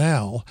a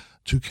canal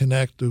to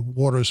connect the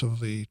waters of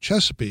the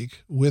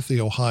Chesapeake with the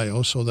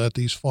Ohio so that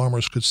these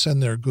farmers could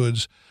send their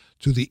goods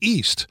to the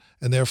east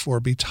and therefore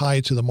be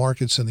tied to the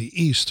markets in the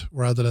east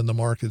rather than the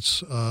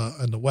markets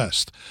in the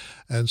west.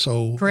 And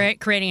so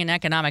creating an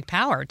economic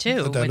power,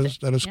 too.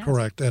 That is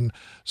correct. And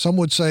some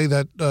would say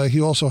that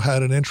he also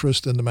had an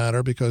interest in the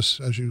matter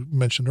because, as you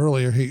mentioned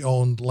earlier, he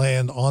owned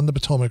land on the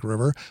Potomac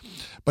River.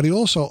 But he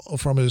also,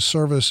 from his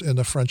service in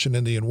the French and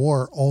Indian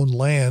War, owned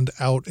land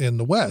out in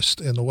the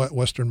west, in the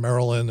western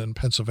Maryland and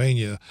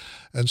Pennsylvania.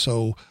 And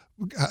so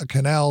a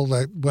canal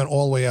that went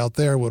all the way out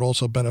there would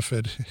also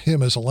benefit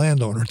him as a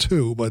landowner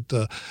too. But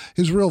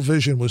his real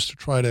vision was to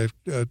try to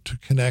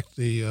connect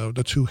the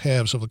two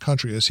halves of the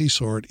country as he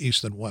saw it,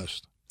 east and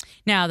west.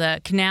 Now,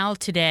 the canal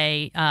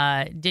today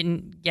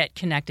didn't get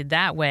connected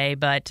that way,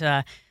 but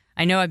I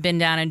know I've been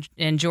down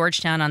in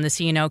Georgetown on the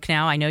C&O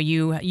Canal. I know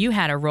you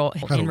had a role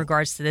in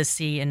regards to this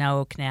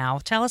C&O Canal.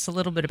 Tell us a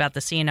little bit about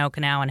the C&O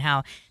Canal and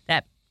how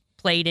that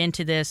played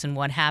into this and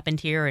what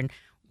happened here and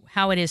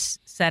how it is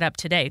set up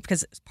today,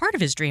 because part of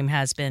his dream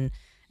has been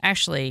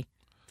actually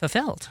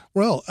fulfilled.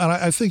 Well, and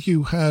I think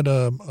you had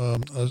the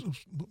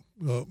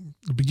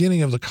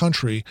beginning of the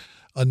country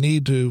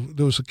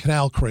there was a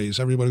canal craze.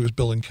 Everybody was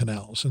building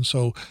canals. And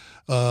so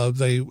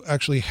they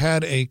actually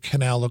had a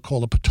canal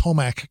called the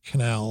Potomac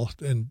Canal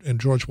in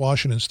George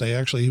Washington's day.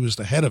 Actually, he was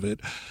the head of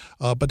it.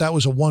 But that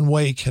was a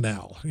one-way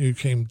canal. You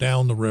came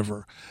down the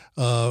river.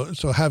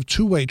 So have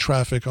two-way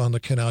traffic on the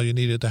canal, you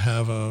needed to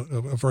have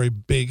a very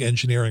big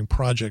engineering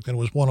project. And it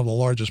was one of the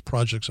largest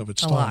projects of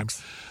its time.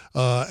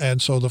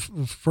 And so the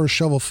first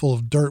shovelful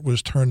of dirt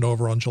was turned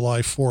over on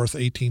July 4th,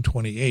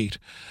 1828.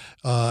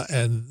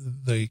 And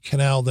the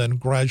canal then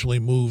gradually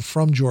moved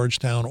from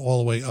Georgetown all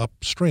the way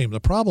upstream. The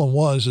problem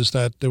is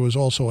that there was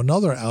also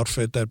another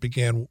outfit that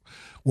began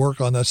work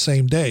on that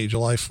same day,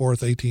 July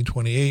 4th,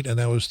 1828, and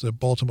that was the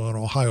Baltimore and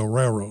Ohio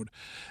Railroad.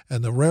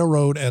 And the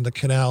railroad and the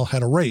canal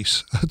had a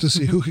race to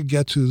see who could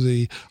get to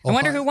the Ohio, I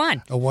wonder who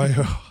won.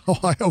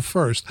 Ohio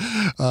first.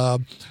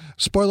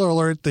 Spoiler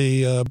alert,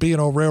 the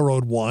B&O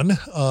Railroad won,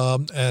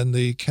 and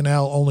the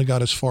canal only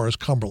got as far as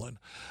Cumberland.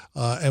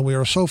 And we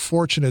are so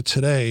fortunate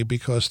today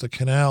because the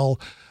canal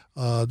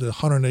the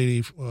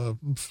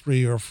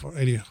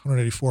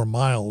 184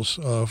 miles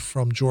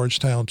from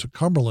Georgetown to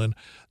Cumberland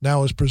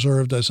now is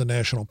preserved as a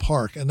national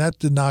park. And that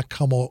did not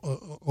come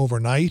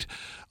overnight.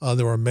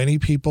 There were many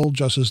people,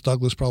 Justice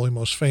Douglas, probably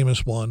most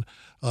famous one,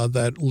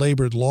 that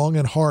labored long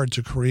and hard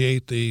to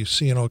create the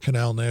C&O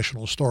Canal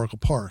National Historical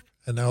Park.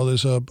 And now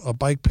there's a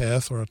bike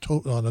path or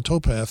on a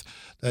towpath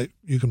that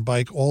you can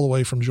bike all the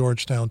way from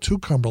Georgetown to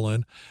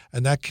Cumberland,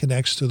 and that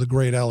connects to the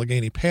Great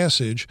Allegheny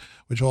Passage,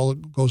 which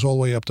goes all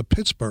the way up to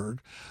Pittsburgh.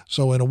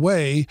 So in a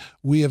way,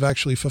 we have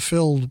actually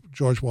fulfilled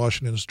George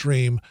Washington's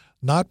dream,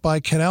 not by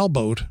canal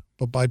boat,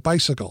 but by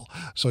bicycle.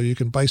 So you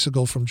can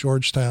bicycle from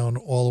Georgetown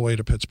all the way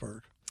to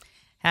Pittsburgh.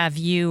 Have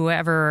you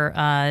ever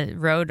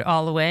rode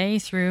all the way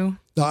through?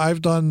 No,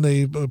 I've done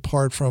the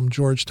part from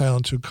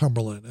Georgetown to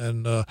Cumberland.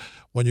 And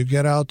when you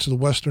get out to the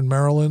western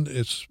Maryland,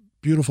 it's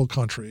beautiful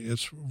country.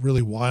 It's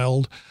really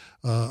wild.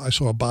 I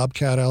saw a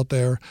bobcat out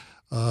there,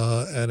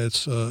 and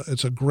it's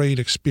a great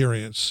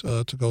experience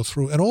to go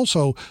through. And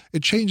also,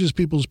 it changes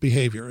people's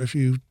behavior. If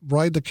you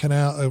ride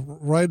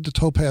the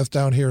towpath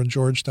down here in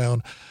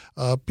Georgetown,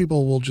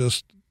 people will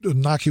just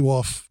knock you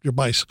off your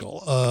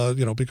bicycle,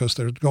 because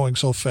they're going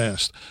so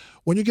fast.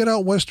 When you get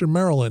out western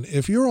Maryland,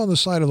 if you're on the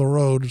side of the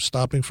road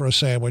stopping for a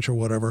sandwich or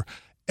whatever,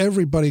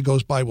 everybody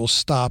goes by will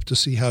stop to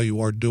see how you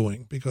are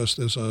doing, because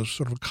there's a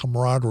sort of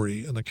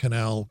camaraderie in the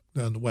canal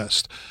in the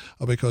west,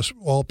 because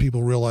all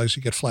people realize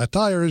you get flat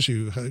tires,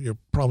 you have your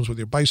problems with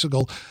your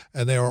bicycle,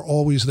 and they are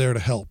always there to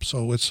help.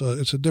 So it's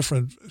a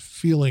different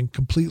feeling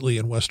completely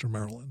in western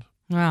Maryland.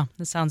 Wow,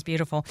 that sounds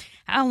beautiful.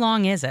 How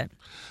long is it?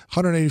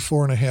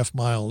 184 and a half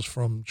miles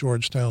from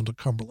Georgetown to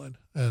Cumberland.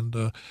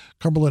 And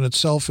Cumberland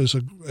itself is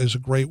a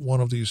great one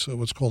of these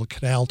what's called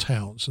canal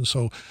towns. And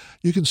so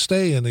you can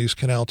stay in these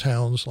canal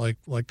towns like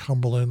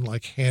Cumberland,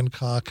 like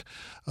Hancock,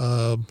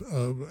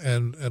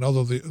 and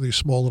other these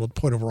small little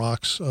Point of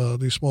Rocks.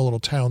 These small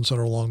little towns that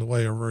are along the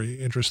way are very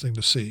interesting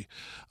to see,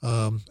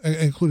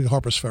 including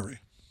Harper's Ferry.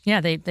 Yeah,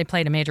 they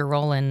played a major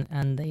role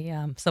in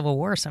the Civil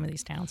War, some of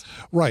these towns.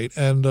 Right.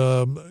 And,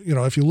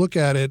 if you look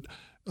at it,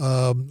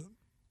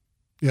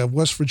 you have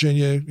West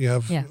Virginia, you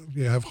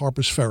have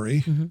Harper's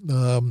Ferry,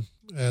 and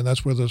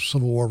that's where the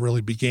Civil War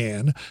really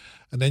began.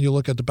 And then you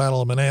look at the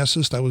Battle of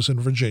Manassas, that was in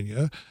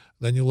Virginia.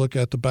 Then you look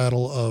at the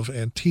Battle of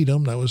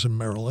Antietam, that was in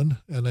Maryland.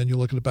 And then you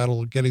look at the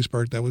Battle of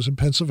Gettysburg, that was in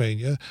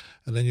Pennsylvania.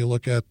 And then you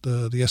look at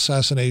the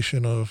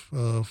assassination of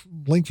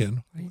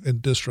Lincoln in the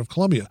District of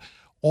Columbia.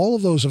 All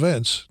of those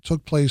events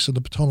took place in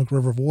the Potomac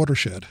River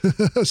watershed.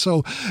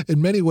 So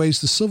in many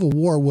ways, the Civil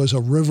War was a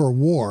river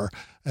war,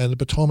 and the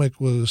Potomac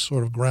was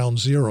sort of ground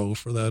zero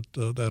for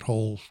that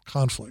whole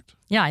conflict.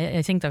 Yeah,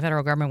 I think the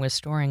federal government was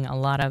storing a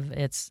lot of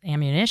its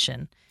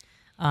ammunition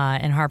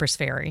in Harper's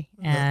Ferry,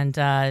 and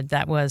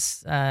that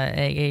was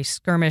a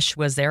skirmish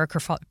was there, a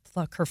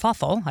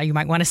kerfuffle, you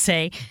might want to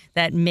say,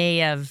 that may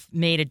have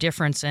made a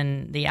difference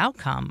in the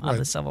outcome of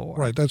the Civil War.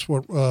 Right, that's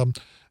what...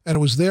 and it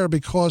was there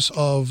because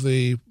of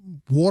the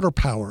water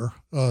power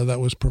that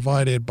was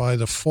provided by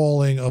the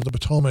falling of the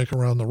Potomac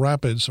around the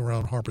rapids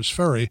around Harper's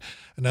Ferry,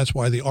 and that's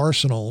why the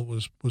arsenal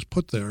was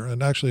put there.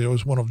 And actually, it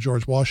was one of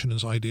George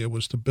Washington's idea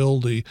was to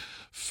build the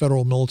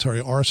federal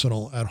military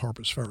arsenal at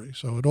Harper's Ferry.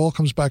 So it all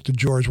comes back to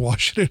George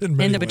Washington in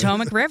many ways.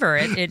 Potomac River.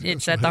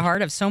 It's at the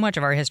heart of so much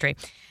of our history.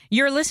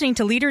 You're listening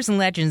to Leaders and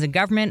Legends in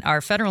Government, our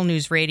Federal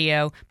News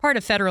Radio, part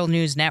of Federal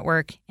News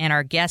Network, and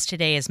our guest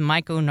today is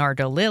Michael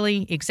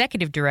Nardolilli,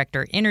 Executive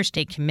Director,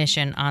 Interstate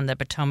Commission on the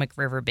Potomac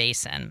River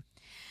Basin.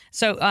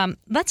 So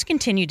let's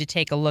continue to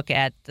take a look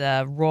at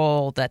the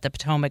role that the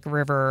Potomac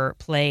River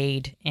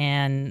played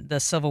in the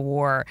Civil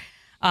War.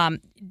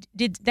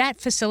 Did that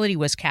facility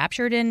was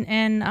captured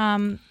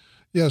in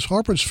Yes,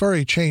 Harper's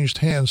Ferry changed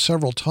hands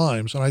several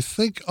times, and I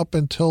think up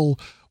until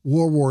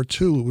World War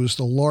II, it was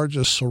the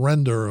largest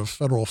surrender of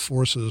federal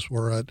forces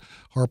were at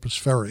Harper's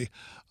Ferry.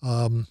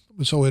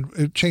 So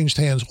it changed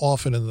hands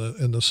often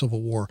in the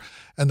Civil War.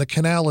 And the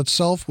canal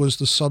itself was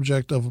the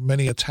subject of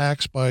many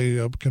attacks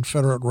by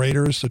Confederate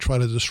raiders to try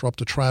to disrupt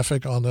the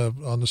traffic on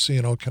the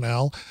C&O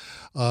Canal.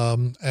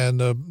 And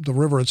the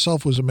river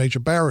itself was a major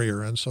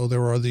barrier. And so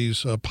there are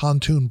these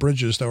pontoon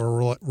bridges that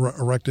were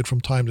erected from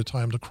time to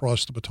time to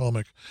cross the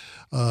Potomac.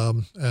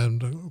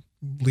 And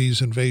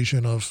Lee's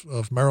invasion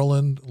of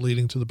Maryland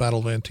leading to the Battle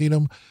of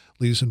Antietam,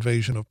 Lee's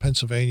invasion of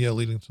Pennsylvania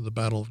leading to the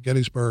Battle of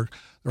Gettysburg.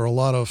 There are a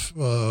lot of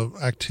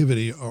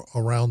activity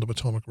around the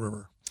Potomac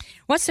River.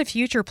 What's the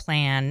future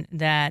plan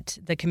that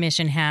the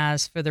Commission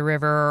has for the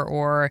river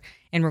or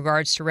in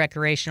regards to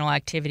recreational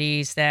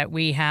activities that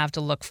we have to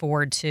look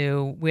forward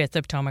to with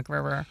the Potomac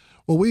River?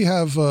 Well, we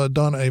have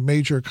done a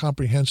major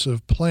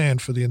comprehensive plan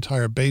for the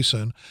entire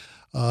basin.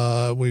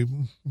 We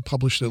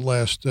published it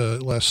last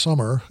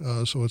summer,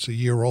 so it's a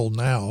year old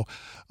now.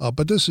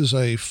 But this is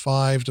a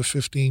 5 to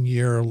 15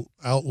 year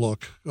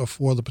outlook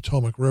for the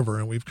Potomac River,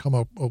 and we've come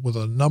up with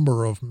a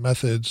number of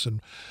methods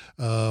and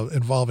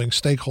involving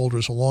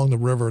stakeholders along the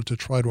river to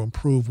try to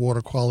improve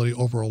water quality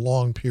over a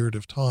long period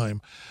of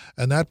time.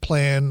 And that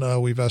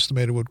plan we've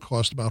estimated would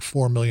cost about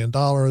 $4 million.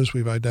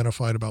 We've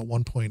identified about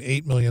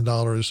 $1.8 million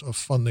of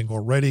funding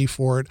already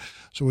for it.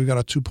 So we've got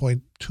a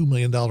 $2.2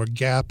 million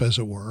gap, as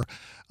it were.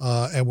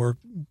 And we're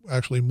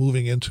actually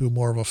moving into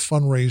more of a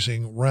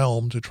fundraising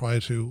realm to try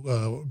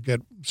to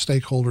get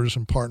stakeholders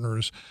and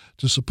partners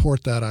to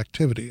support that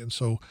activity. And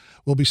so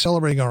we'll be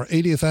celebrating our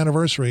 80th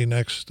anniversary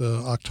next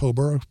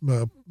October,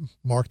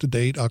 mark the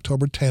date,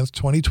 October 10th,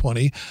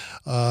 2020.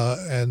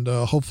 And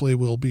hopefully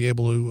we'll be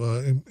able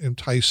to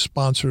entice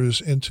sponsors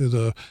into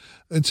the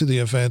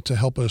event to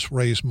help us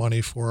raise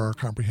money for our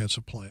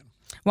comprehensive plan.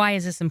 Why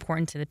is this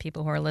important to the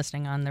people who are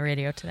listening on the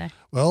radio today?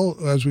 Well,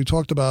 as we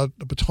talked about,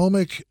 the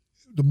Potomac,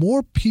 the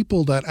more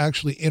people that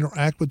actually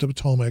interact with the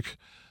Potomac,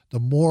 the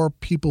more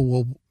people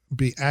will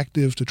be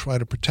active to try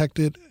to protect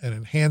it and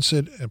enhance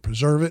it and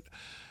preserve it.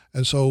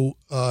 And so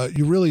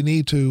you really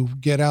need to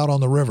get out on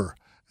the river.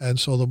 And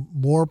so the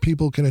more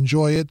people can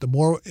enjoy it, the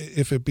more,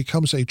 if it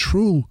becomes a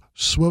true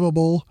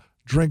swimmable,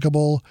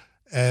 drinkable,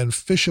 and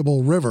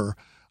fishable river,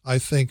 I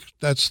think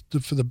that's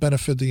for the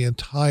benefit of the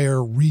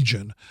entire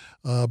region,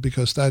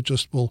 because that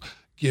just will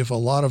give a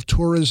lot of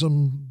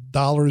tourism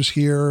dollars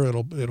here.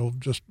 It'll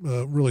just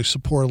really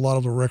support a lot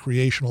of the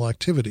recreational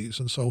activities.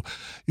 And so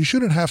you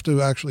shouldn't have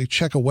to actually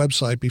check a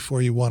website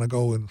before you want to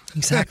go and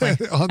exactly.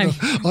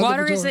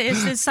 Water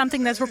is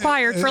something that's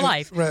required for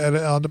life. Right,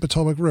 on the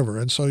Potomac River.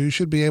 And so you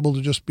should be able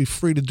to just be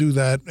free to do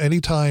that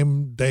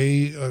anytime,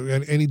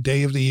 any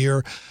day of the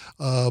year,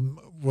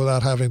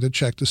 without having to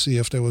check to see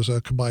if there was a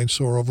combined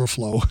sewer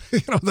overflow,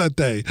 that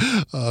day.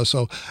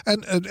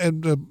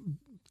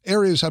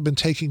 Areas have been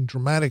taking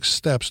dramatic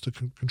steps to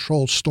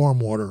control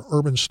stormwater,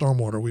 urban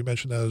stormwater. We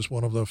mentioned that as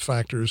one of the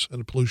factors in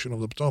the pollution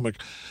of the Potomac.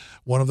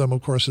 One of them,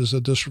 of course, is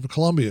the District of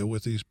Columbia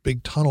with these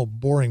big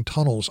boring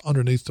tunnels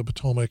underneath the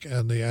Potomac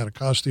and the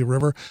Anacostia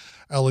River.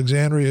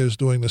 Alexandria is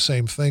doing the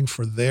same thing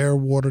for their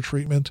water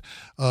treatment.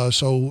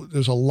 So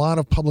there's a lot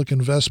of public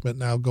investment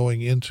now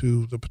going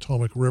into the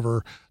Potomac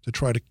River to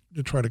try to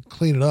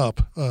clean it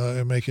up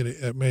and make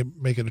it a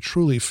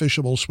truly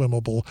fishable,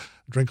 swimmable,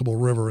 drinkable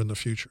river in the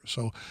future.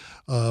 So,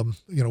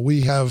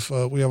 we have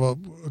a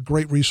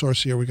great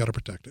resource here. We got to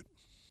protect it.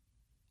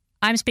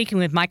 I'm speaking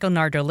with Michael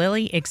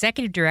Nardolilli,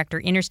 Executive Director,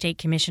 Interstate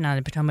Commission on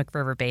the Potomac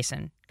River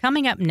Basin.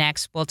 Coming up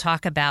next, we'll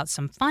talk about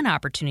some fun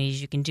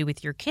opportunities you can do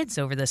with your kids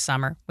over the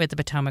summer with the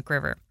Potomac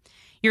River.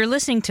 You're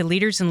listening to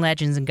Leaders and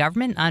Legends in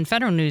Government on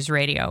Federal News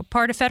Radio,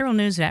 part of Federal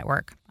News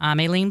Network.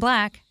 I'm Aileen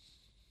Black.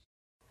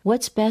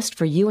 What's best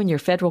for you and your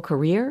federal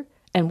career?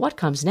 And what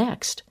comes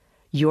next?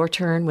 Your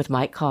Turn with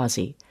Mike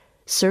Causey.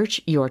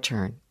 Search Your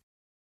Turn.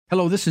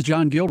 Hello, this is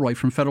John Gilroy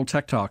from Federal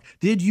Tech Talk.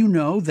 Did you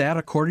know that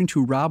according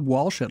to Rob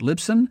Walsh at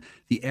Libsyn,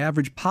 the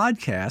average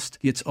podcast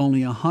gets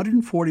only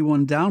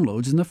 141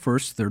 downloads in the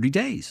first 30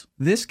 days?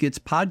 This gets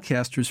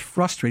podcasters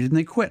frustrated and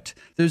they quit.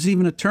 There's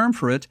even a term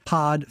for it,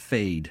 pod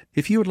fade.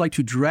 If you would like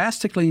to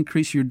drastically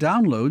increase your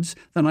downloads,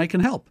 then I can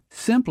help.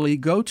 Simply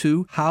go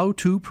to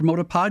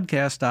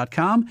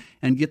howtopromotapodcast.com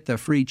and get the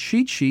free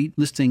cheat sheet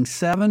listing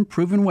 7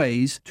 proven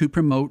ways to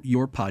promote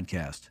your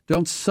podcast.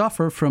 Don't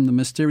suffer from the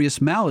mysterious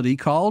malady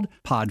called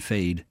pod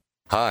fade.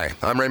 Hi,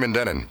 I'm Raymond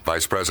Denon,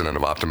 Vice President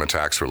of Optima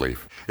Tax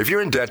Relief. If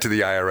you're in debt to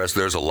the IRS,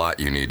 there's a lot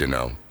you need to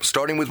know.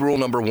 Starting with rule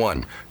number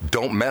 1,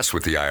 don't mess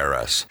with the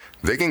IRS.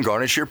 They can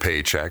garnish your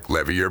paycheck,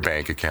 levy your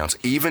bank accounts,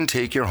 even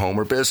take your home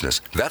or business.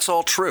 That's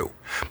all true.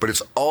 But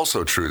it's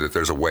also true that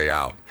there's a way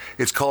out.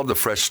 It's called the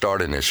Fresh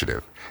Start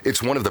Initiative.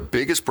 It's one of the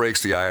biggest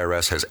breaks the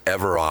IRS has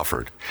ever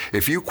offered.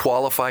 If you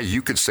qualify,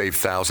 you could save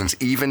thousands,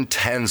 even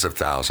tens of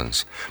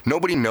thousands.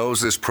 Nobody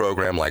knows this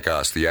program like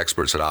us, the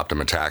experts at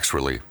Optima Tax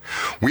Relief.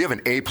 We have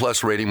an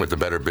A-plus rating with the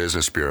Better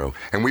Business Bureau,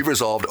 and we've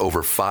resolved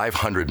over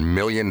 $500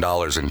 million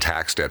in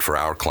tax debt for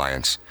our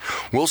clients.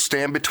 We'll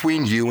stand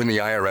between you and the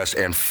IRS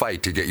and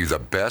fight to get you the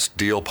best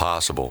deal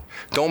possible.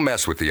 Don't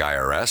mess with the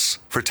IRS.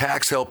 For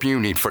tax help you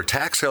need, for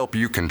tax help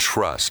you can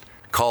trust,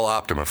 call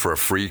Optima for a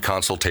free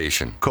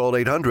consultation. Call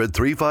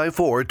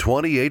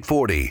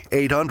 800-354-2840.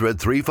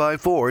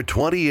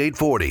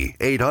 800-354-2840.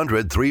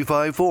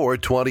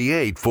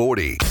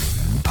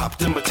 800-354-2840.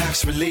 Optima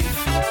Tax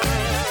Relief.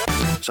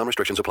 Some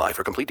restrictions apply.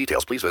 For complete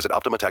details, please visit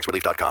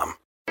OptimaTaxRelief.com.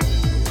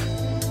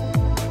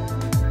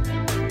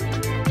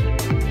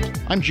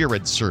 I'm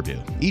Jared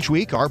Serbu. Each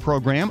week, our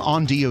program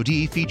on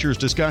DoD features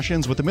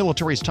discussions with the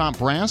military's top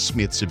brass,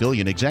 with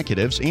civilian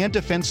executives, and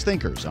defense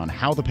thinkers on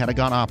how the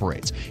Pentagon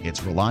operates.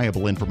 It's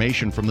reliable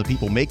information from the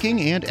people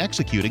making and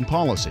executing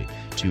policy.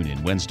 Tune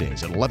in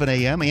Wednesdays at 11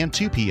 a.m. and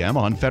 2 p.m.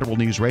 on Federal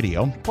News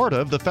Radio, part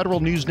of the Federal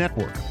News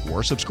Network,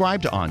 or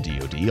subscribe to On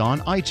DoD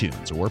on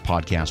iTunes or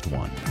Podcast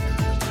One.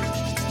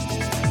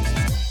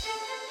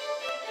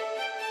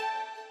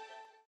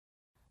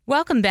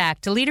 Welcome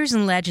back to Leaders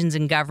and Legends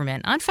in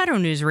Government on Federal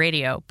News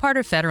Radio, part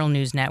of Federal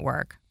News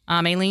Network.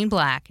 I'm Aileen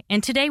Black,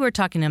 and today we're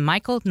talking to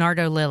Michael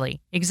Nardolilli,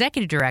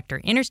 Executive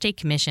Director, Interstate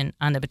Commission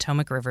on the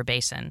Potomac River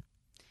Basin.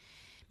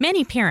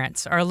 Many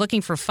parents are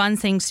looking for fun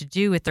things to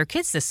do with their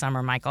kids this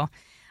summer, Michael.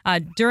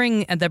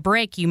 During the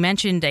break, you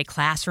mentioned a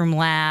classroom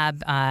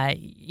lab.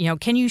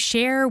 Can you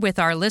share with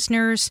our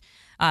listeners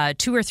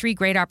 2 or 3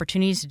 great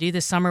opportunities to do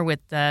this summer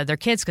with their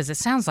kids? Because it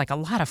sounds like a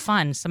lot of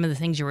fun, some of the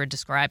things you were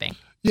describing.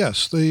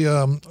 Yes, there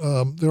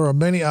are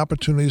many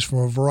opportunities from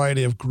a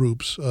variety of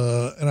groups,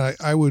 and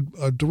I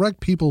would direct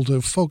people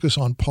to focus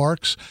on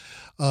parks.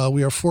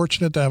 We are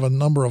fortunate to have a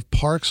number of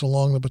parks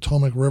along the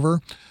Potomac River,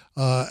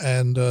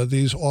 and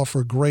these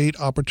offer great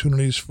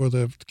opportunities for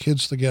the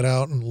kids to get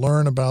out and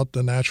learn about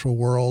the natural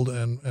world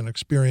and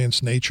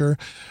experience nature.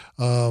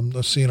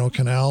 The C&O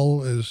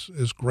Canal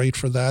is great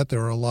for that.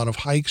 There are a lot of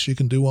hikes you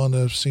can do on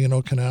the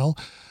C&O Canal.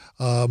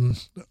 On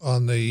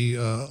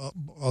the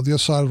other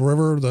side of the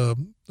river, the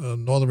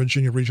Northern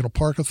Virginia Regional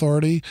Park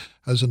Authority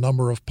has a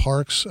number of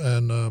parks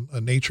and a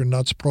Nature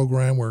Nuts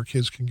program where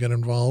kids can get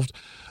involved.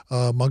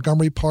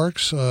 Montgomery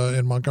Parks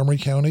in Montgomery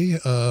County,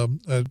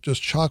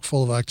 just chock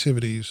full of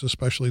activities,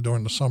 especially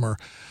during the summer.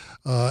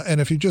 And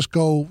if you just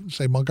go,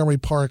 say, Montgomery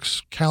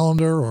Parks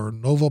calendar or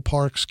Nova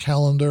Parks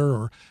calendar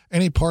or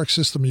any park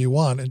system you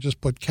want and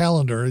just put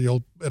calendar,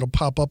 it'll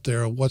pop up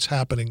there what's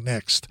happening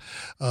next.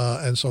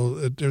 And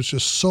so there's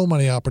just so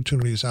many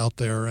opportunities out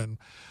there. And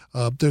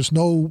there's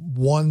no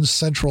one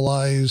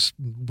centralized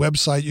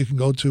website you can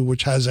go to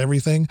which has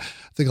everything.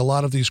 I think a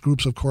lot of these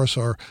groups, of course,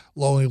 are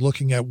only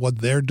looking at what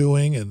they're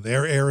doing in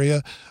their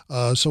area.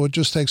 So it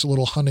just takes a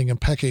little hunting and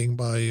pecking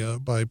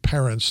by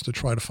parents to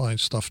try to find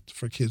stuff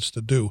for kids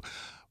to do.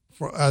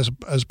 As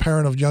a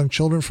parent of young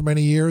children for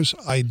many years,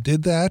 I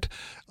did that,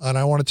 and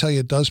I want to tell you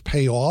it does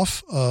pay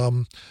off.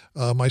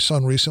 My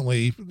son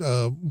recently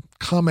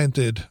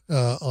commented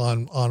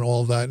on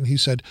all of that, and he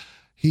said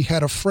he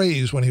had a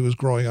phrase when he was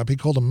growing up. He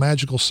called them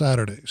magical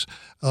Saturdays,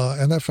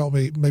 and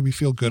that made me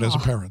feel good as a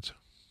parent.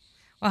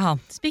 Wow.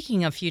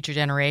 Speaking of future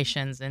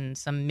generations and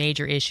some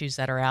major issues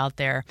that are out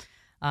there,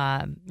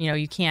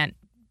 you can't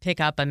pick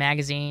up a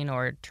magazine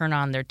or turn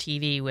on their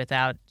TV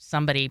without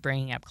somebody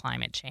bringing up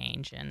climate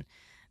change and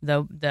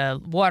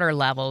the water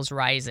levels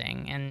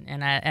rising.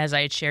 And as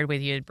I had shared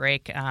with you at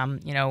break,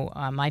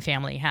 my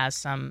family has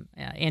some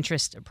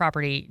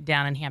property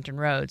down in Hampton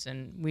Roads,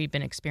 and we've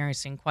been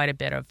experiencing quite a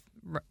bit of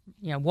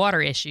water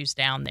issues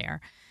down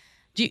there.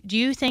 Do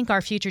you think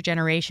our future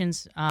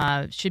generations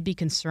should be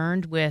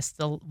concerned with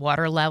the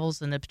water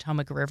levels in the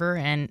Potomac River,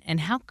 and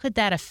how could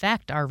that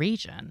affect our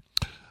region?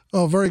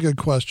 Oh, very good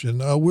question.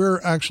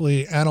 We're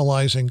actually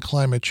analyzing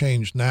climate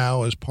change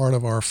now as part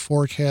of our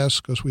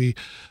forecast because we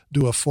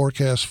do a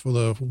forecast for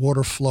the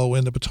water flow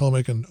in the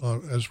Potomac and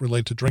as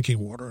related to drinking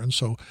water. And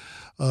so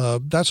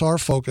that's our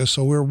focus.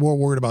 So we're more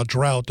worried about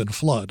drought than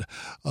flood.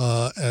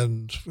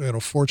 And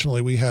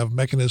fortunately, we have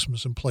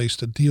mechanisms in place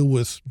to deal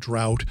with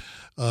drought,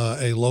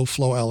 a low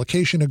flow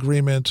allocation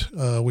agreement.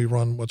 We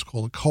run what's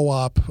called a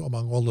co-op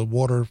among all the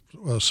water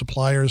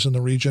suppliers in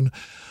the region.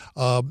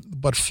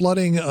 But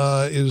flooding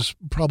is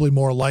probably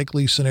more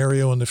likely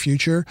scenario in the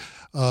future,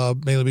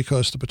 mainly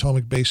because the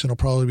Potomac Basin will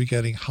probably be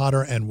getting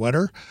hotter and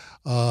wetter.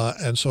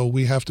 And so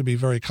we have to be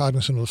very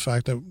cognizant of the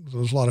fact that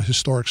there's a lot of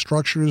historic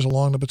structures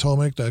along the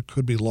Potomac that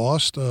could be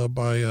lost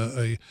by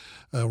a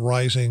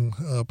rising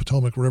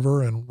Potomac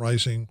River and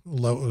rising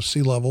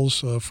sea levels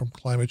from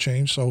climate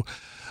change. So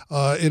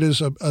it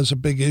is a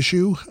big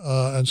issue,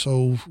 and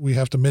so we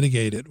have to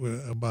mitigate it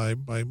by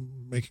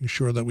making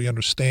sure that we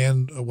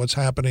understand what's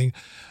happening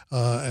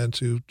and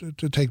to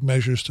take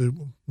measures to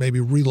maybe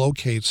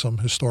relocate some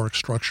historic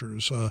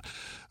structures.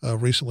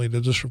 Recently,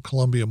 the District of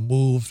Columbia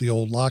moved the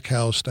old lock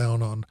house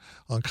down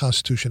on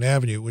Constitution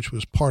Avenue, which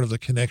was part of the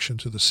connection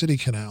to the city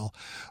canal,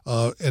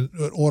 in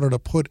order to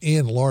put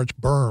in large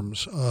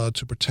berms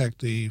to protect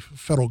the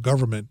federal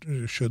government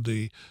should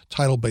the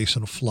tidal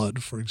basin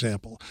flood, for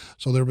example.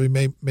 So there will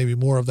be maybe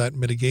more of that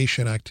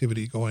mitigation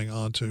activity going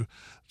on to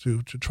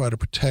try to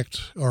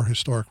protect our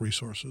historic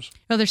resources.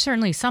 Well, there's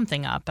certainly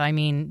something up. I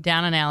mean,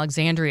 down in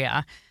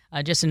Alexandria,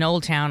 just in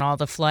Old Town, all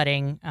the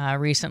flooding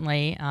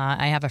recently.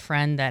 I have a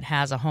friend that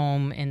has a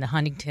home in the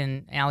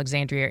Huntington,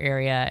 Alexandria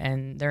area,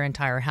 and their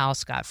entire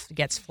house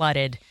gets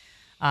flooded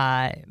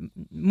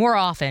more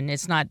often.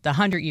 It's not the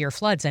 100-year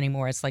floods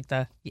anymore. It's like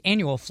the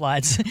annual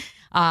floods.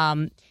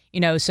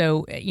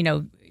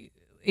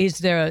 Is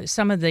there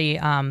some of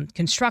the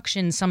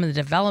construction, some of the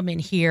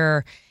development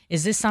here?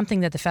 Is this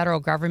something that the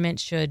federal government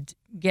should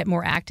get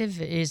more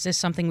active? Is this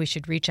something we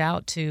should reach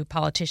out to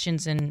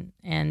politicians and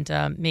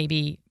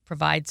maybe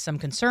provide some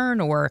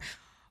concern, or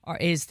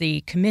is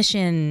the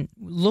commission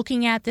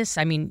looking at this?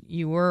 I mean,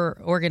 you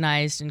were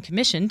organized and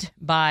commissioned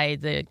by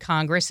the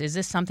Congress. Is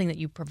this something that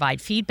you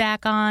provide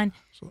feedback on?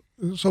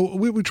 So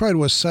we try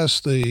to assess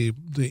the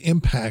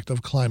impact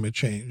of climate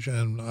change,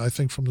 and I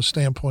think from the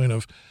standpoint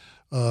of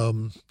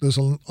There's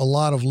a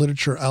lot of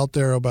literature out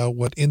there about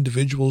what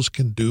individuals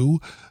can do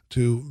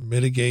to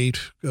mitigate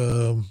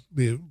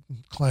the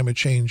climate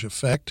change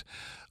effect.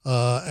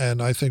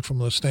 And I think from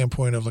the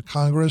standpoint of the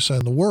Congress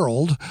and the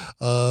world,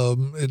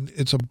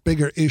 it's a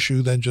bigger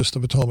issue than just the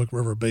Potomac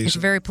River Basin. It's a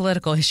very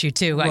political issue,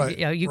 too.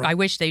 Right, I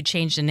wish they'd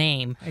change the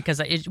name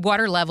because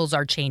water levels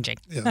are changing.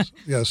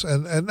 Yes,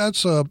 and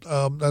that's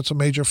a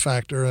major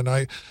factor.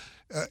 And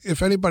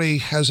if anybody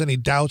has any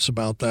doubts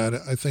about that,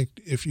 I think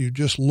if you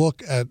just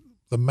look at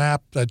the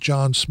map that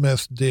John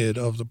Smith did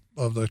of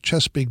the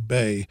Chesapeake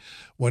Bay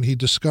when he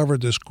discovered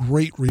this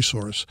great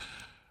resource,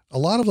 a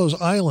lot of those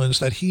islands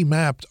that he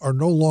mapped are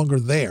no longer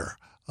there.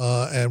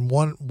 And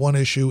one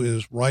issue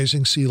is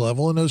rising sea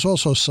level, and there's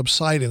also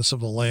subsidence of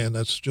the land.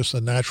 That's just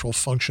a natural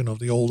function of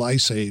the old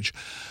ice age.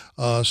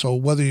 So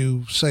whether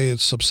you say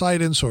it's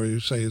subsidence or you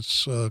say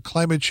it's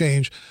climate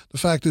change, the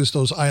fact is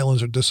those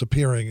islands are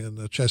disappearing in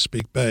the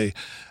Chesapeake Bay.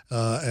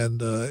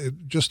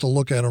 Just to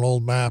look at an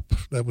old map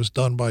that was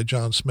done by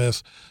John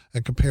Smith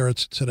and compare it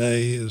to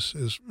today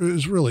is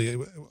really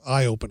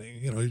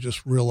eye-opening. You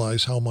just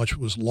realize how much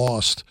was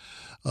lost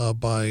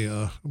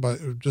by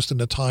just in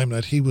the time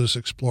that he was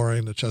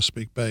exploring the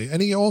Chesapeake Bay.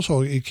 And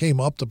he came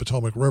up the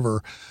Potomac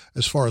River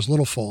as far as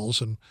Little Falls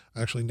and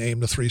actually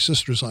named the Three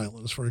Sisters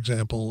Islands, for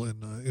example,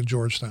 in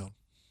Georgetown.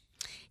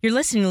 You're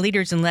listening to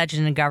Leaders and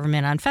Legends in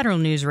Government on Federal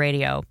News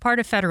Radio, part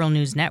of Federal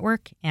News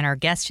Network, and our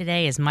guest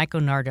today is Michael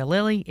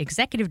Nardolilli,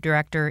 Executive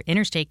Director,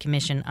 Interstate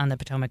Commission on the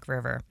Potomac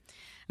River.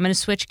 I'm going to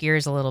switch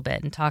gears a little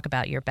bit and talk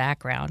about your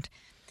background.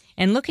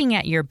 And looking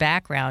at your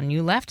background,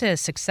 you left a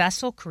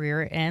successful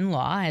career in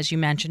law, as you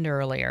mentioned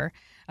earlier,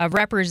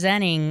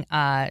 representing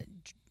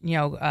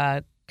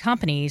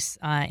companies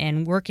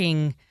and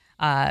working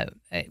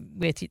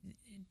with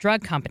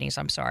drug companies.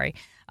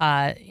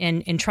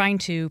 In trying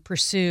to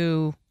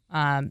pursue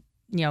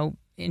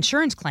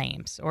insurance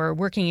claims or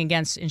working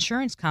against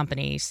insurance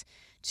companies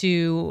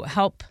to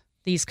help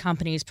these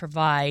companies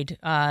provide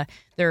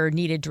their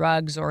needed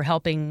drugs or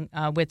helping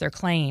with their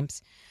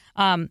claims.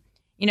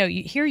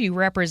 Here you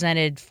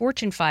represented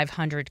Fortune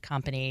 500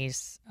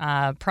 companies,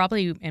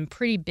 probably in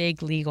pretty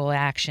big legal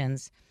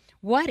actions.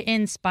 What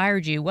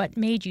inspired you? What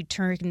made you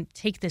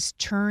take this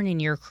turn in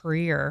your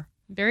career?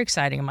 Very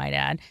exciting, I might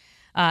add,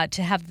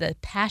 to have the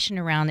passion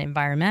around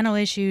environmental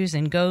issues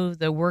and go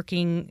the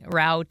working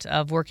route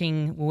of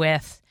working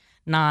with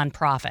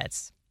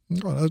nonprofits.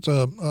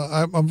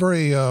 I'm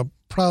very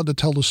proud to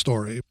tell the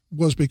story. It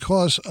was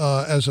because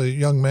as a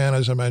young man,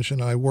 as I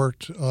mentioned, I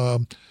worked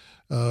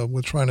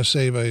with trying to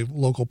save a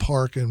local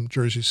park in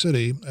Jersey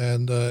City,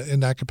 and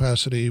in that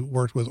capacity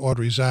worked with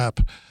Audrey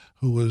Zapp,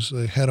 who was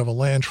the head of a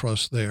land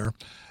trust there.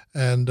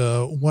 And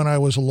when I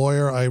was a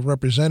lawyer, I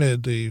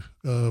represented the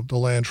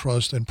land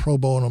trust in pro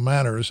bono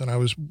matters, and I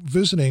was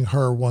visiting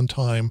her one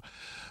time,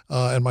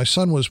 and my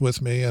son was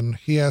with me, and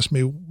he asked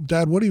me,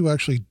 "Dad, what do you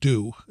actually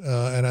do?"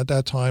 And at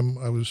that time,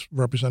 I was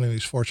representing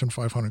these Fortune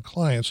 500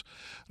 clients.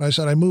 And I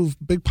said, I move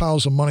big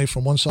piles of money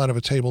from one side of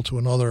a table to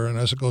another, and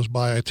as it goes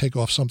by, I take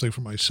off something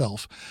for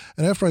myself.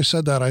 And after I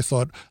said that, I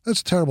thought,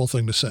 that's a terrible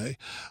thing to say.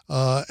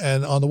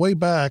 And on the way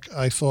back,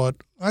 I thought,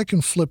 I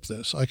can flip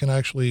this. I can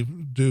actually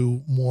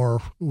do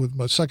more with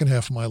my second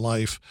half of my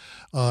life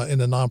in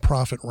the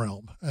nonprofit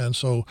realm. And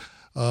so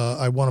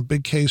I won a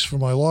big case for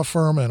my law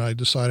firm, and I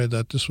decided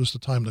that this was the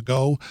time to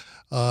go.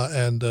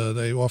 And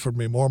they offered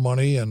me more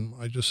money, and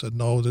I just said,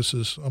 no, I'm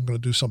going to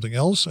do something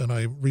else. And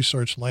I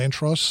researched land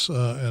trusts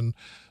and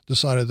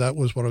decided that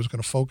was what I was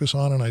going to focus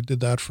on. And I did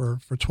that for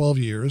 12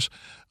 years.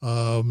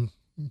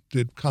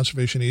 Did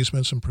conservation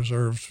easements and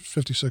preserved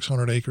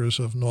 5,600 acres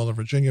of Northern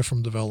Virginia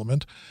from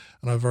development,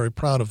 and I'm very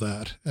proud of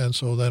that. And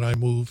so then I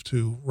moved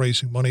to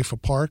raising money for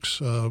parks,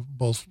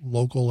 both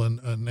local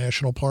and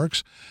national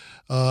parks.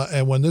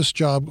 And when this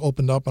job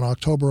opened up in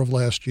October of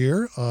last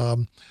year,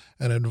 and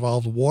it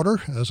involved water,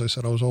 as I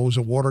said, I was always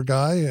a water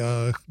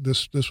guy.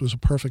 This was a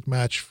perfect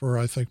match for,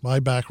 I think, my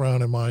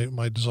background and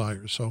my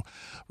desires. So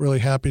really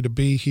happy to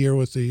be here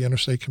with the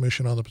Interstate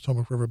Commission on the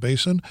Potomac River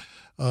Basin,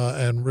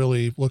 and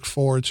really look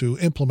forward to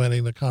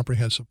implementing the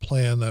comprehensive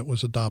plan that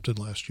was adopted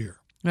last year.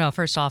 Well,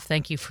 first off,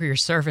 thank you for your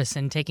service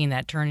and taking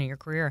that turn in your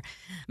career.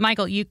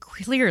 Michael, you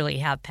clearly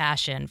have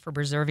passion for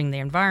preserving the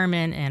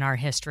environment and our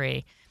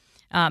history.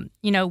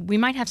 We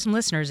might have some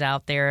listeners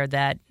out there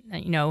that,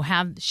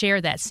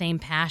 share that same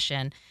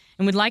passion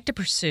and would like to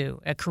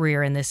pursue a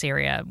career in this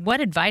area.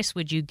 What advice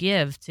would you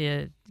give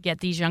to get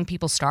these young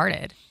people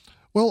started?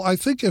 Well, I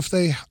think if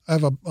they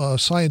have a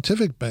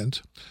scientific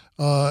bent,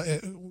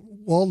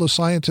 all the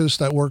scientists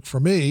that work for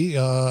me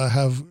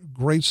have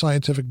great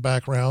scientific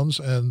backgrounds,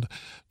 and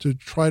to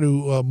try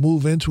to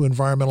move into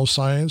environmental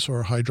science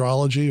or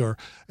hydrology or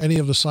any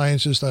of the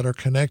sciences that are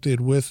connected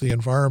with the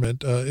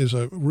environment is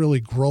a really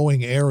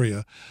growing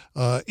area.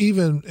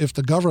 Even if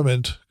the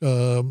government,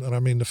 and I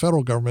mean the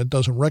federal government,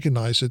 doesn't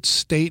recognize it,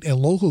 state and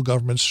local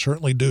governments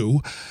certainly do.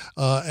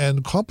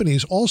 And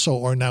companies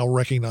also are now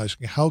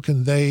recognizing how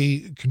can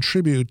they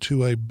contribute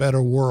to a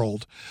better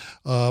world.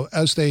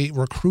 As they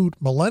recruit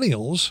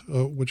millennials,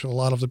 which a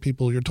lot of the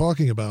people you're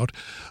talking about,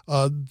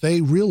 they they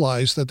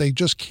realize that they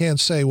just can't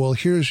say, well,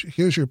 here's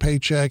your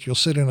paycheck, you'll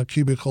sit in a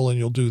cubicle and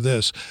you'll do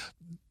this.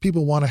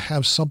 People want to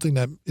have something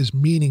that is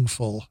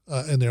meaningful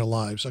in their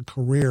lives, a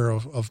career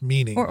of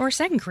meaning. Or a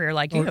second career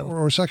like you.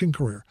 Or a second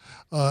career.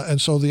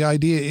 And so the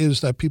idea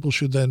is that people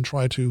should then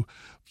try to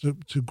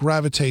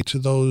gravitate to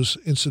those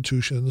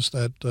institutions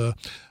that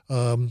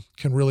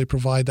can really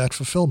provide that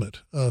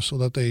fulfillment, so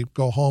that they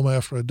go home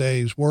after a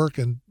day's work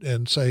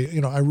and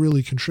say, I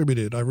really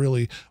contributed, I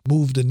really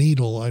moved the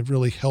needle, I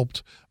really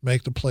helped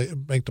make the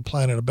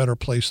planet a better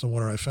place than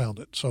where I found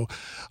it. So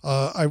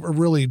I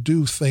really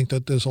do think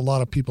that there's a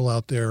lot of people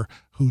out there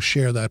who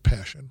share that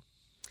passion.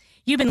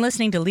 You've been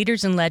listening to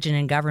Leaders in Legend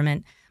in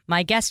Government.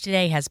 My guest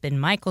today has been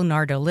Michael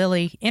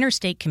Nardolilli,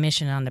 Interstate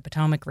Commission on the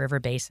Potomac River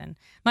Basin.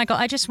 Michael,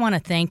 I just want to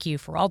thank you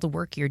for all the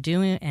work you're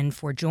doing and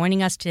for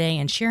joining us today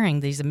and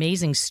sharing these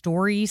amazing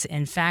stories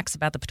and facts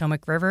about the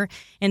Potomac River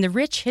and the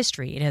rich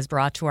history it has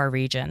brought to our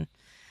region.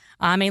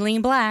 I'm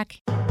Aileen Black.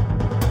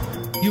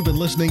 You've been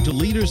listening to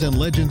Leaders and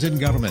Legends in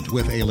Government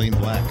with Aileen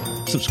Black.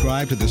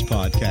 Subscribe to this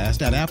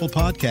podcast at Apple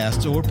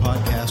Podcasts or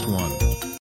Podcast One.